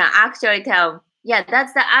why you can actually tell, yeah,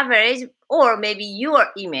 that's the average, or maybe your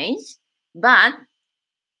image, but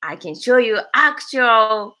I can show you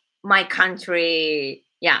actual my country.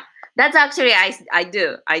 Yeah, that's actually I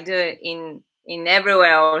do in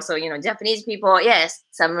everywhere also. Japanese people, yes,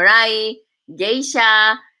 samurai,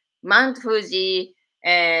 geisha, Mount Fuji,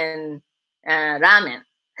 and ramen.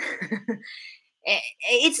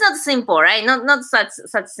 It's not simple, right? Not such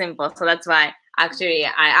simple. So that's why I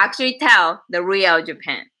actually tell the real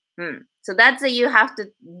Japan. So that's what you have to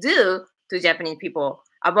do to Japanese people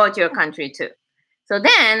about your country too. So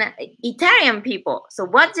then Italian people. So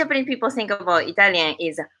what Japanese people think about Italian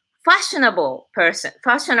is fashionable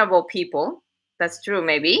people. That's true,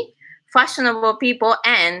 maybe fashionable people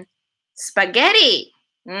and spaghetti.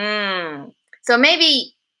 So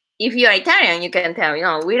maybe if you're Italian, you can tell,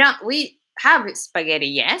 we have spaghetti,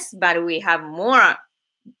 yes, but we have more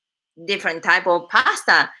different type of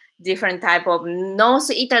pasta, different type of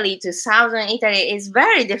North Italy to Southern Italy is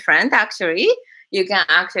very different. Actually, you can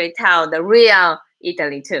actually tell the real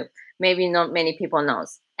Italy too. Maybe not many people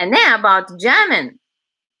knows. And then about German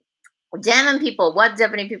people, what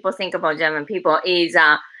Japanese people think about German people is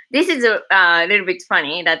this is a little bit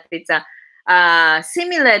funny that it's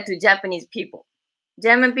similar to Japanese people.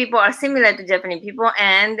 German people are similar to Japanese people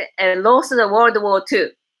and lost the World War II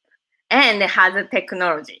and has a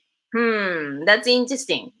technology. That's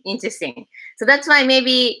interesting. So that's why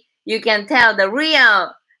maybe you can tell the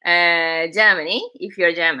real Germany if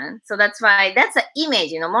you're German. So that's why that's an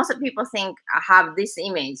image. Most of people think have this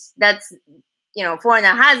image. That's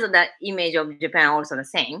foreigner has that image of Japan also the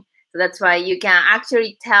same. So that's why you can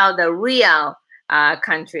actually tell the real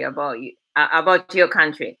country about you about your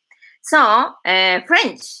country. So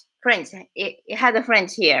French, it had a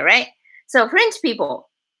French here, right? So French people,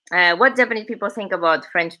 what Japanese people think about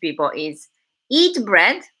French people is eat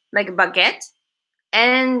bread like a baguette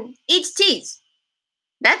and eat cheese.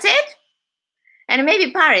 That's it, and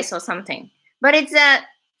maybe Paris or something. But it's a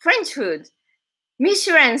French food,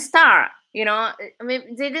 Michelin star. I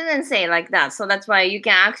mean, they didn't say like that, so that's why you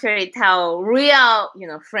can actually tell real,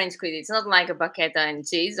 French cuisine. It's not like a baguette and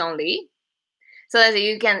cheese only. So that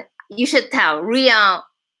you should tell real,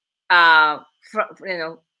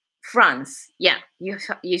 France. Yeah,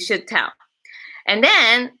 you should tell. And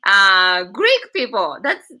then Greek people.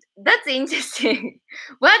 That's interesting.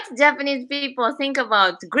 What Japanese people think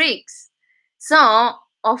about Greeks? So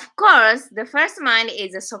of course, the first mind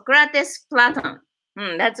is Socrates, Platon.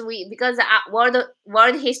 That's because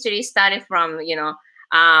world history started from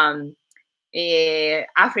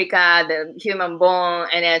Africa, the human bone,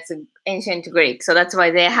 and it's ancient Greek. So that's why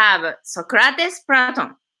they have Socrates,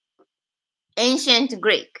 Platon, ancient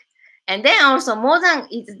Greek. And then also modern,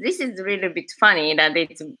 this is really a bit funny that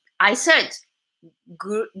I searched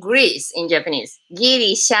Greece in Japanese,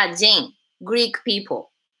 Girisha Jin, Greek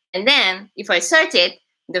people. And then if I search it,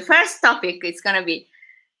 the first topic is going to be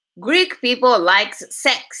Greek people likes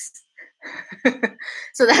sex.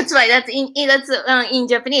 So that's why that's in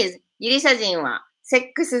Japanese. ギリシャ人はセ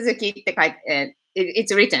ックス好きって書いて、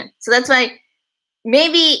it's written. So that's why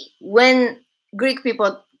maybe when Greek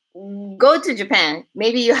people go to Japan,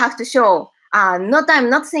 maybe you have to show, I'm not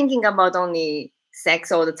thinking about only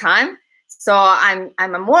sex all the time. So I'm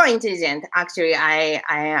more intelligent. Actually, I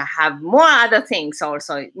have more other things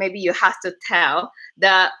also. Maybe you have to tell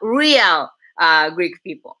the real Greek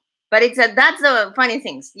people. But that's the funny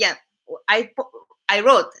things. Yeah, I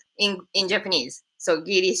wrote in Japanese. So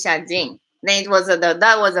Girisha Jin. Then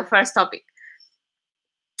that was the first topic.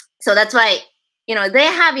 So that's why they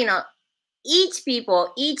have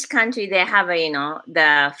each country they have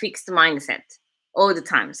the fixed mindset all the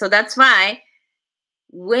time. So that's why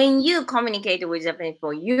when you communicate with Japanese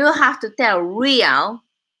people, you have to tell real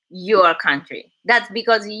your country. That's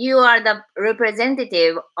because you are the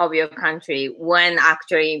representative of your country when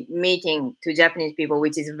actually meeting to Japanese people,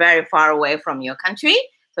 which is very far away from your country.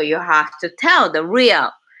 So you have to tell the real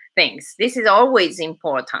things. This is always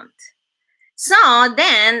important. So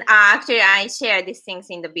then, actually, I shared these things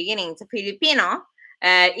in the beginning. The Filipino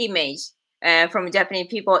image from Japanese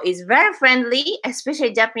people is very friendly,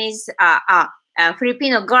 especially Japanese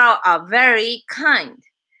Filipino girl are very kind.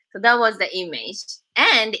 So that was the image.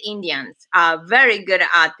 And Indians are very good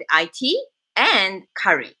at IT and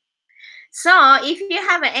curry. So if you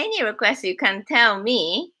have any requests, you can tell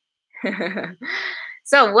me.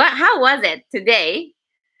 So how was it today?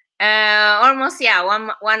 Almost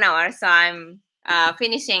 1 hour. So I'm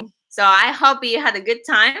finishing. So I hope you had a good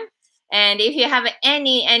time. And if you have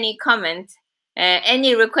any comment,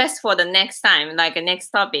 Any request for the next time, like a next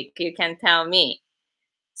topic, you can tell me.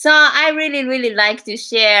 So I really, really like to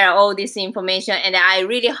share all this information, and I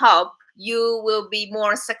really hope you will be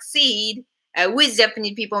more succeed with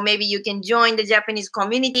Japanese people. Maybe you can join the Japanese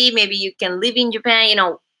community. Maybe you can live in Japan.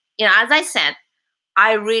 As I said,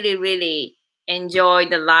 I really, really enjoy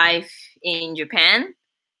the life in Japan.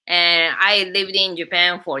 And I lived in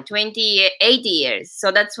Japan for 80 years.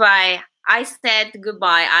 So that's why I said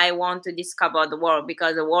goodbye. I want to discover the world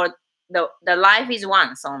because the life is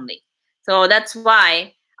once only. So that's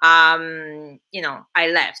why, I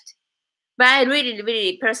left. But I really,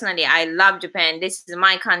 really personally, I love Japan. This is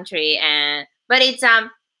my country. But it's,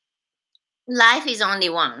 life is only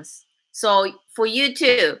once. So for you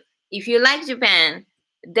too, if you like Japan,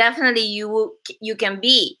 definitely you can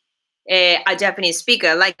be a Japanese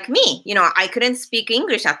speaker like me. I couldn't speak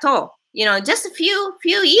English at all. Just a few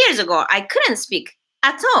years ago, I couldn't speak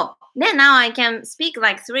at all. Then now I can speak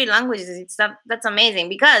like 3 languages. That's amazing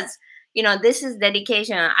because this is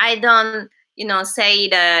dedication. I don't say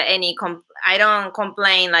I don't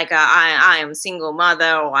complain like I am single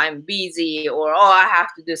mother or I'm busy or I have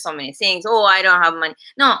to do so many things. I don't have money.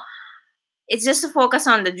 No, it's just to focus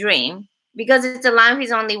on the dream because the life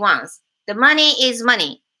is only once. The money is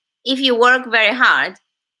money. If you work very hard,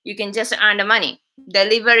 you can just earn the money.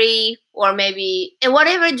 Delivery or maybe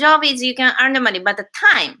whatever job is, you can earn the money. But the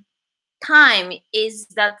time is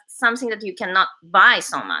that something that you cannot buy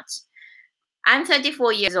so much. I'm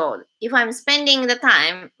 34 years old. If I'm spending the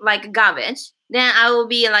time like garbage, then I will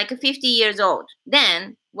be like 50 years old.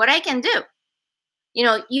 Then what I can do?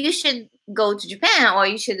 You should go to Japan or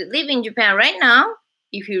you should live in Japan right now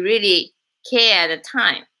if you really care the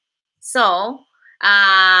time. So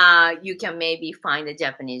you can maybe find a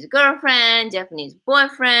Japanese girlfriend, Japanese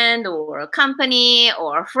boyfriend, or a company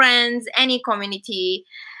or friends, any community.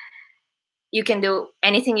 You can do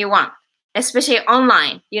anything you want, especially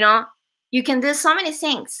online. You can do so many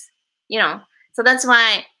things. So that's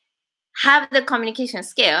why have the communication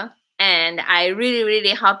skill, and I really,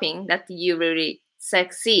 really hoping that you really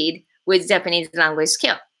succeed with Japanese language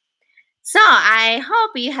skill. So I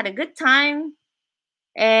hope you had a good time.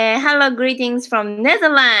 Hello, greetings from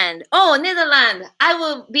Netherlands. Oh, Netherlands! I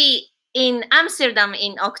will be in Amsterdam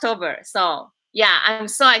in October. So yeah, I'm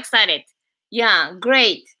so excited. Yeah,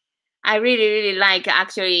 great. I really, really like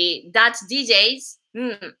actually Dutch DJs.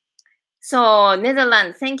 So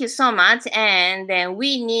Netherlands, thank you so much. And then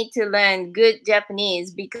we need to learn good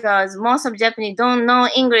Japanese because most of Japanese don't know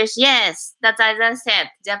English. Yes, that's as I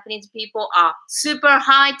said. Japanese people are super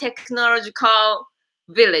high technological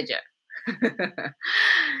villager.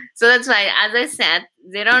 So that's why, as I said,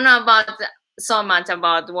 they don't know so much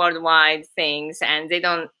about worldwide things and they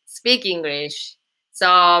don't speak English.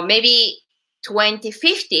 So maybe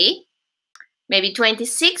 2050. Maybe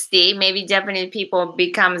 2060, maybe Japanese people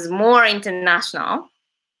becomes more international.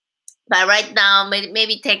 But right now,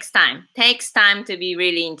 maybe takes time. Takes time to be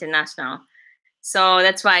really international. So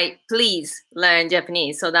that's why please learn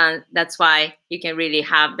Japanese. So that's why you can really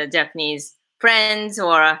have the Japanese friends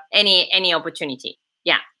or any opportunity.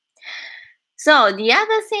 Yeah. So the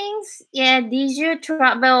other things, did you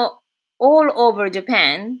travel all over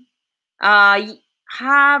Japan?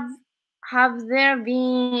 Have there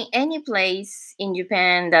been any place in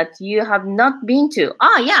Japan that you have not been to?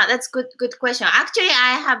 Oh yeah, that's good question. Actually,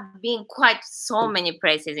 I have been quite so many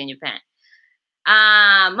places in Japan.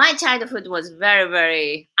 My childhood was very,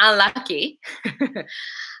 very unlucky.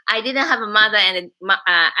 I didn't have a mother and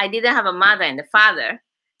a father,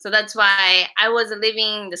 so that's why I was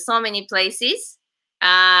living in so many places.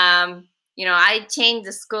 I changed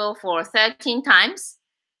the school for 13 times.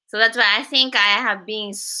 So that's why I think I have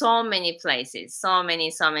been so many places, so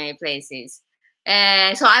many places.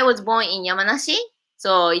 So I was born in Yamanashi,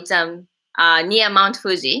 so it's near Mount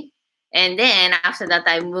Fuji. And then after that,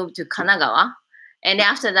 I moved to Kanagawa. And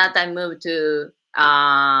after that, I moved to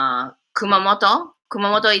Kumamoto.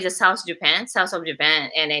 Kumamoto is south of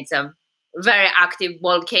Japan, and it's a very active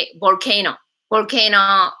volcano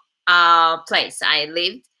place I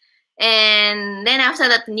lived. And then after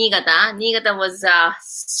that, Niigata was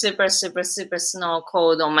super snow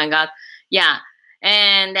cold. Oh my god, yeah.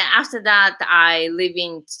 And after that, I live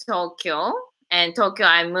in Tokyo. And Tokyo,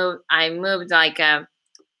 I moved like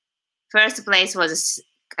first place was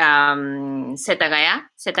Setagaya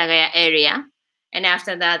area, and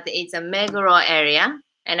after that it's a Meguro area,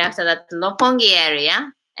 and after that Roppongi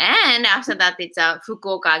area, and after that it's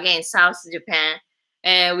Fukuoka again, South Japan,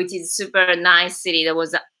 which is super nice city. That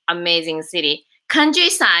was an amazing city.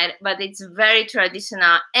 countryside, but it's very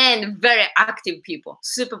traditional and very active people,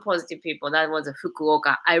 super positive people. That was a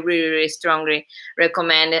Fukuoka. I really, really strongly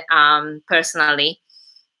recommend it personally.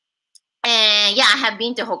 And yeah, I have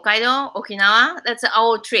been to Hokkaido, Okinawa. That's an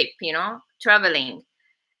old trip, you know, traveling.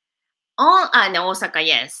 No, Osaka,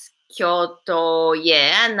 yes. Kyoto,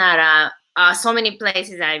 yeah, Nara. So many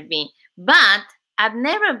places I've been. But I've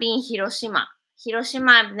never been Hiroshima.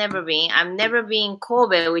 Hiroshima, I've never been. I've never been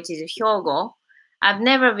Kobe, which is Hyogo. I've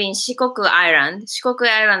never been Shikoku Island. Shikoku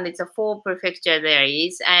Island is a 4 prefecture there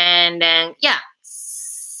is. And then, yeah,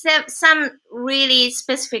 some really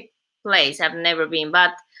specific place I've never been.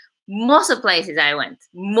 But most of places I went.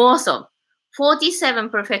 Most of 47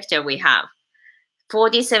 prefecture we have.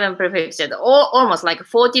 47 prefectures, almost like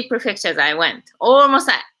 40 prefectures I went, almost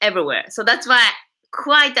everywhere. So that's why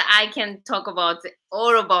quite I can talk about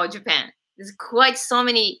all about Japan. There's quite so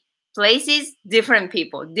many places, different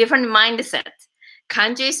people, different mindset.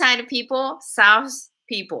 Countryside people, south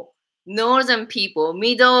people, northern people,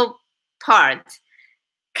 middle part,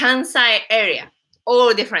 Kansai area,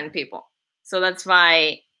 all different people. So that's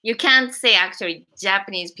why you can't say actually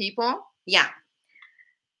Japanese people. Yeah.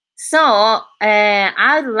 So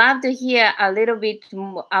I'd love to hear a little bit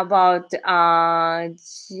about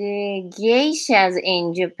geishas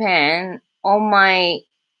in Japan on my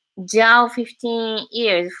JAL 15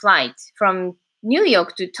 years flight from New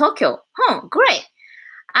York to Tokyo. Oh, great.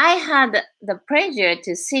 I had the pleasure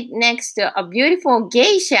to sit next to a beautiful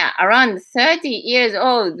geisha around 30 years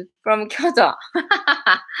old from Kyoto.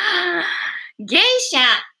 Geisha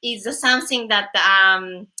is something that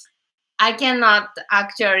I cannot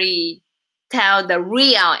actually tell the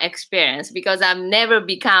real experience because I've never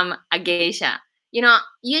become a geisha. You know,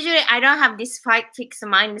 usually I don't have this fixed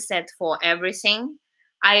mindset for everything.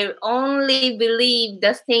 I only believe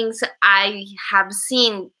the things I have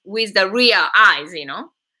seen with the real eyes, you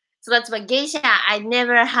know. So that's why geisha, I've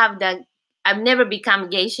never become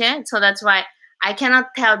geisha. So that's why I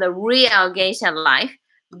cannot tell the real geisha life.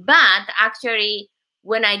 But actually,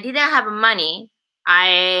 when I didn't have money,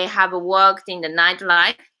 I have worked in the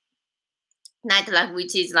nightlife,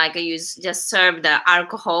 which is like you just serve the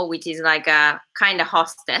alcohol, which is like a kind of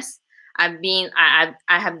hostess. I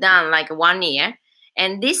have done like 1 year,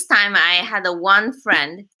 and this time I had a one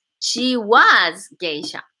friend. She was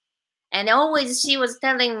geisha, and always she was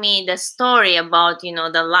telling me the story about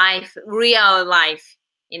the life, real life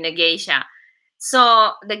in the geisha.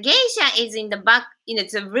 So the geisha is in the back.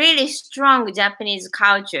 It's a really strong Japanese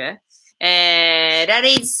culture. That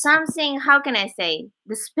is something, how can I say,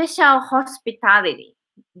 the special hospitality.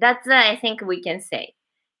 That's I think we can say.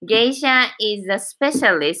 Geisha is a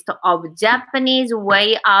specialist of Japanese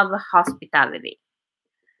way of hospitality.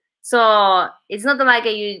 So it's not like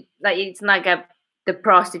it's like the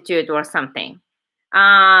prostitute or something.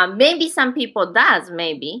 Maybe some people does,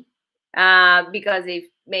 maybe, because if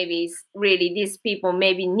maybe it's really these people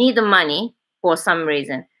maybe need money for some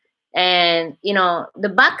reason. And the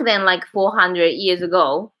back then, like 400 years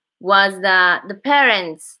ago, was the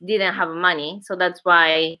parents didn't have money, so that's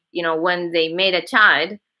why when they made a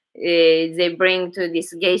child, they bring to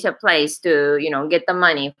this geisha place to get the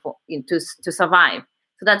money for to survive.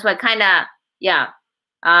 So that's why kind of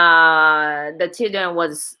the children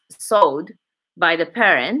was sold by the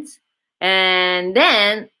parents, and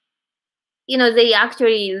then they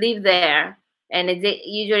actually live there, and they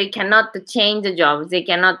usually cannot change the job. They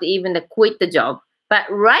cannot even quit the job. But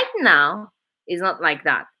right now, it's not like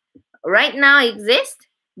that. Right now exists,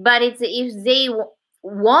 but it's if they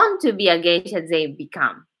want to be a geisha, they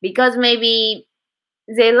become, because maybe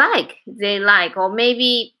they like, or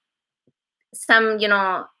maybe some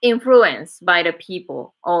influence by the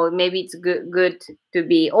people, or maybe it's good to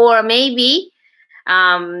be, or maybe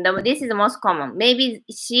this is the most common. Maybe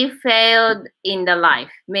she failed in the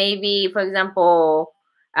life. Maybe, for example,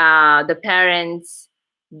 the parents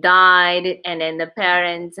died, and then the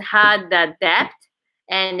parents had that debt,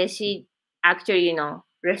 and she actually,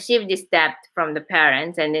 received this debt from the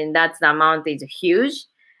parents, and then that's the amount is huge,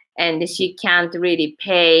 and she can't really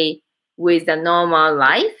pay with the normal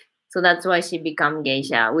life. So that's why she become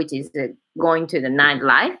geisha, which is going to the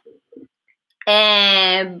nightlife.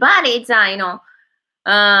 But it's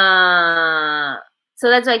so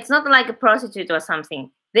that's why it's not like a prostitute or something.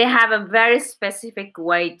 They have a very specific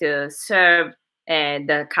way to serve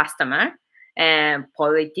the customer,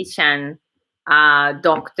 politician,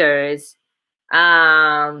 doctors,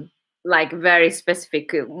 like very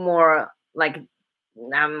specific, more like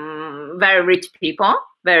very rich people,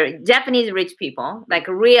 very Japanese rich people, like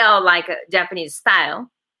real, like Japanese style.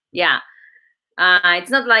 Yeah. It's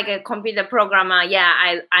not like a computer programmer.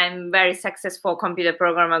 Yeah, I'm very successful computer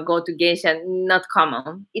programmer. Go to geisha. Not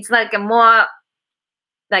common. It's like a more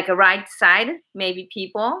like a right side, maybe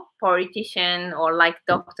people, politician or like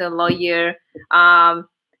doctor, lawyer,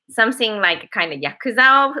 something like kind of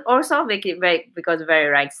yakuza also because very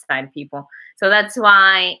right side people. So that's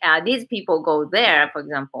why these people go there, for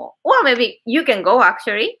example. Or maybe you can go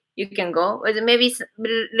actually. You can go. Maybe it's a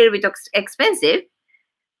little bit expensive.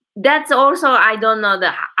 That's also I don't know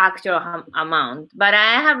the actual amount, but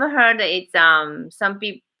I have heard it's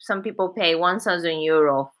some people pay 1,000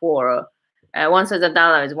 euro for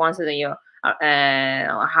 $1,000, 1,000 euro,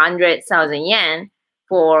 100,000 yen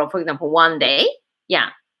for example 1 day. Yeah,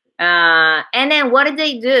 and then what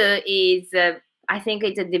they do is I think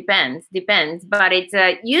it depends, but it's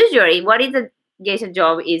usually what is a geisha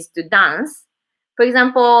job is to dance. For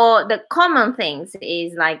example, the common things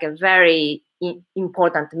is like a very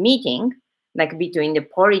important meeting, like between the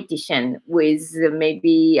politician with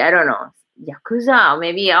maybe, I don't know, Yakuza,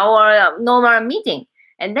 maybe our normal meeting.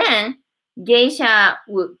 And then geisha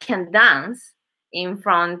can dance in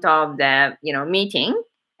front of the, meeting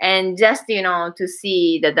and just, to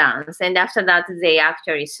see the dance. And after that, they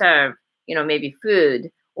actually serve, maybe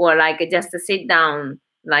food or like just to sit down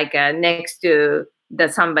like next to the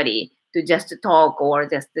somebody to just talk or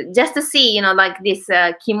just to see, like this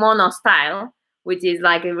kimono style, which is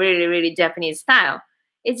like a really really Japanese style.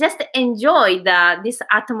 It's just to enjoy this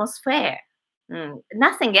atmosphere.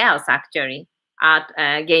 Nothing else actually at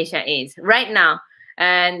geisha is right now.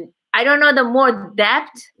 And I don't know the more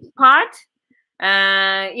depth part.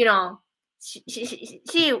 You know,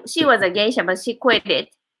 she was a geisha, but she quit it.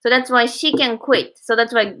 So that's why she can quit. So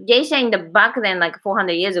that's why geisha in the back then, like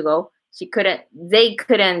 400 years ago, they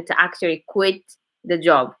couldn't actually quit the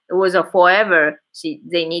job. It was a forever.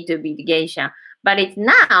 They need to be the geisha. But it's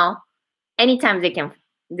now, anytime they can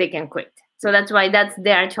quit. So that's why that's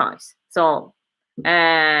their choice. So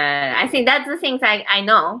I think that's the things I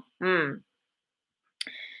know.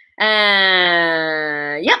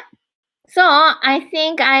 Yep. So I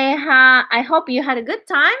think I hope you had a good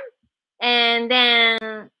time. And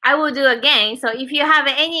then I will do again. So if you have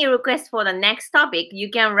any requests for the next topic,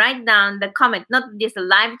 you can write down the comment, not this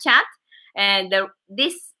live chat, and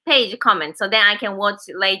this page comment. So then I can watch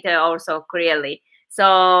later also clearly.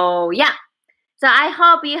 So yeah. So I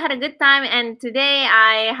hope you had a good time. And today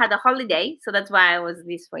I had a holiday. So that's why I was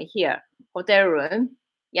this way here. Hotel room.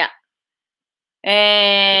 Yeah.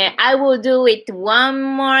 I will do it one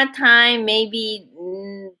more time. Maybe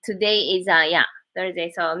today is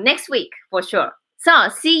Thursday. So next week for sure. So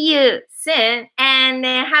see you soon and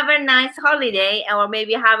have a nice holiday or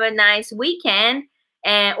maybe have a nice weekend.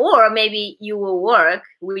 Or maybe you will work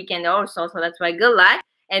weekend also. So that's why good luck.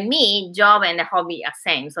 And me, job and hobby are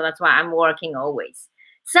same. So that's why I'm working always.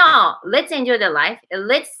 So let's enjoy the life.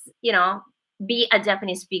 Let's, be a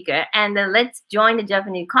Japanese speaker and then let's join the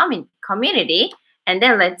Japanese community and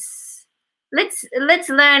then let's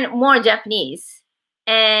learn more Japanese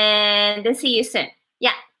and then see you soon.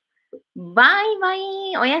 Yeah. Bye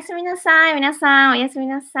bye. おやすみなさい。皆さん、おやすみ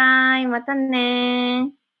なさい。また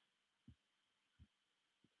ね。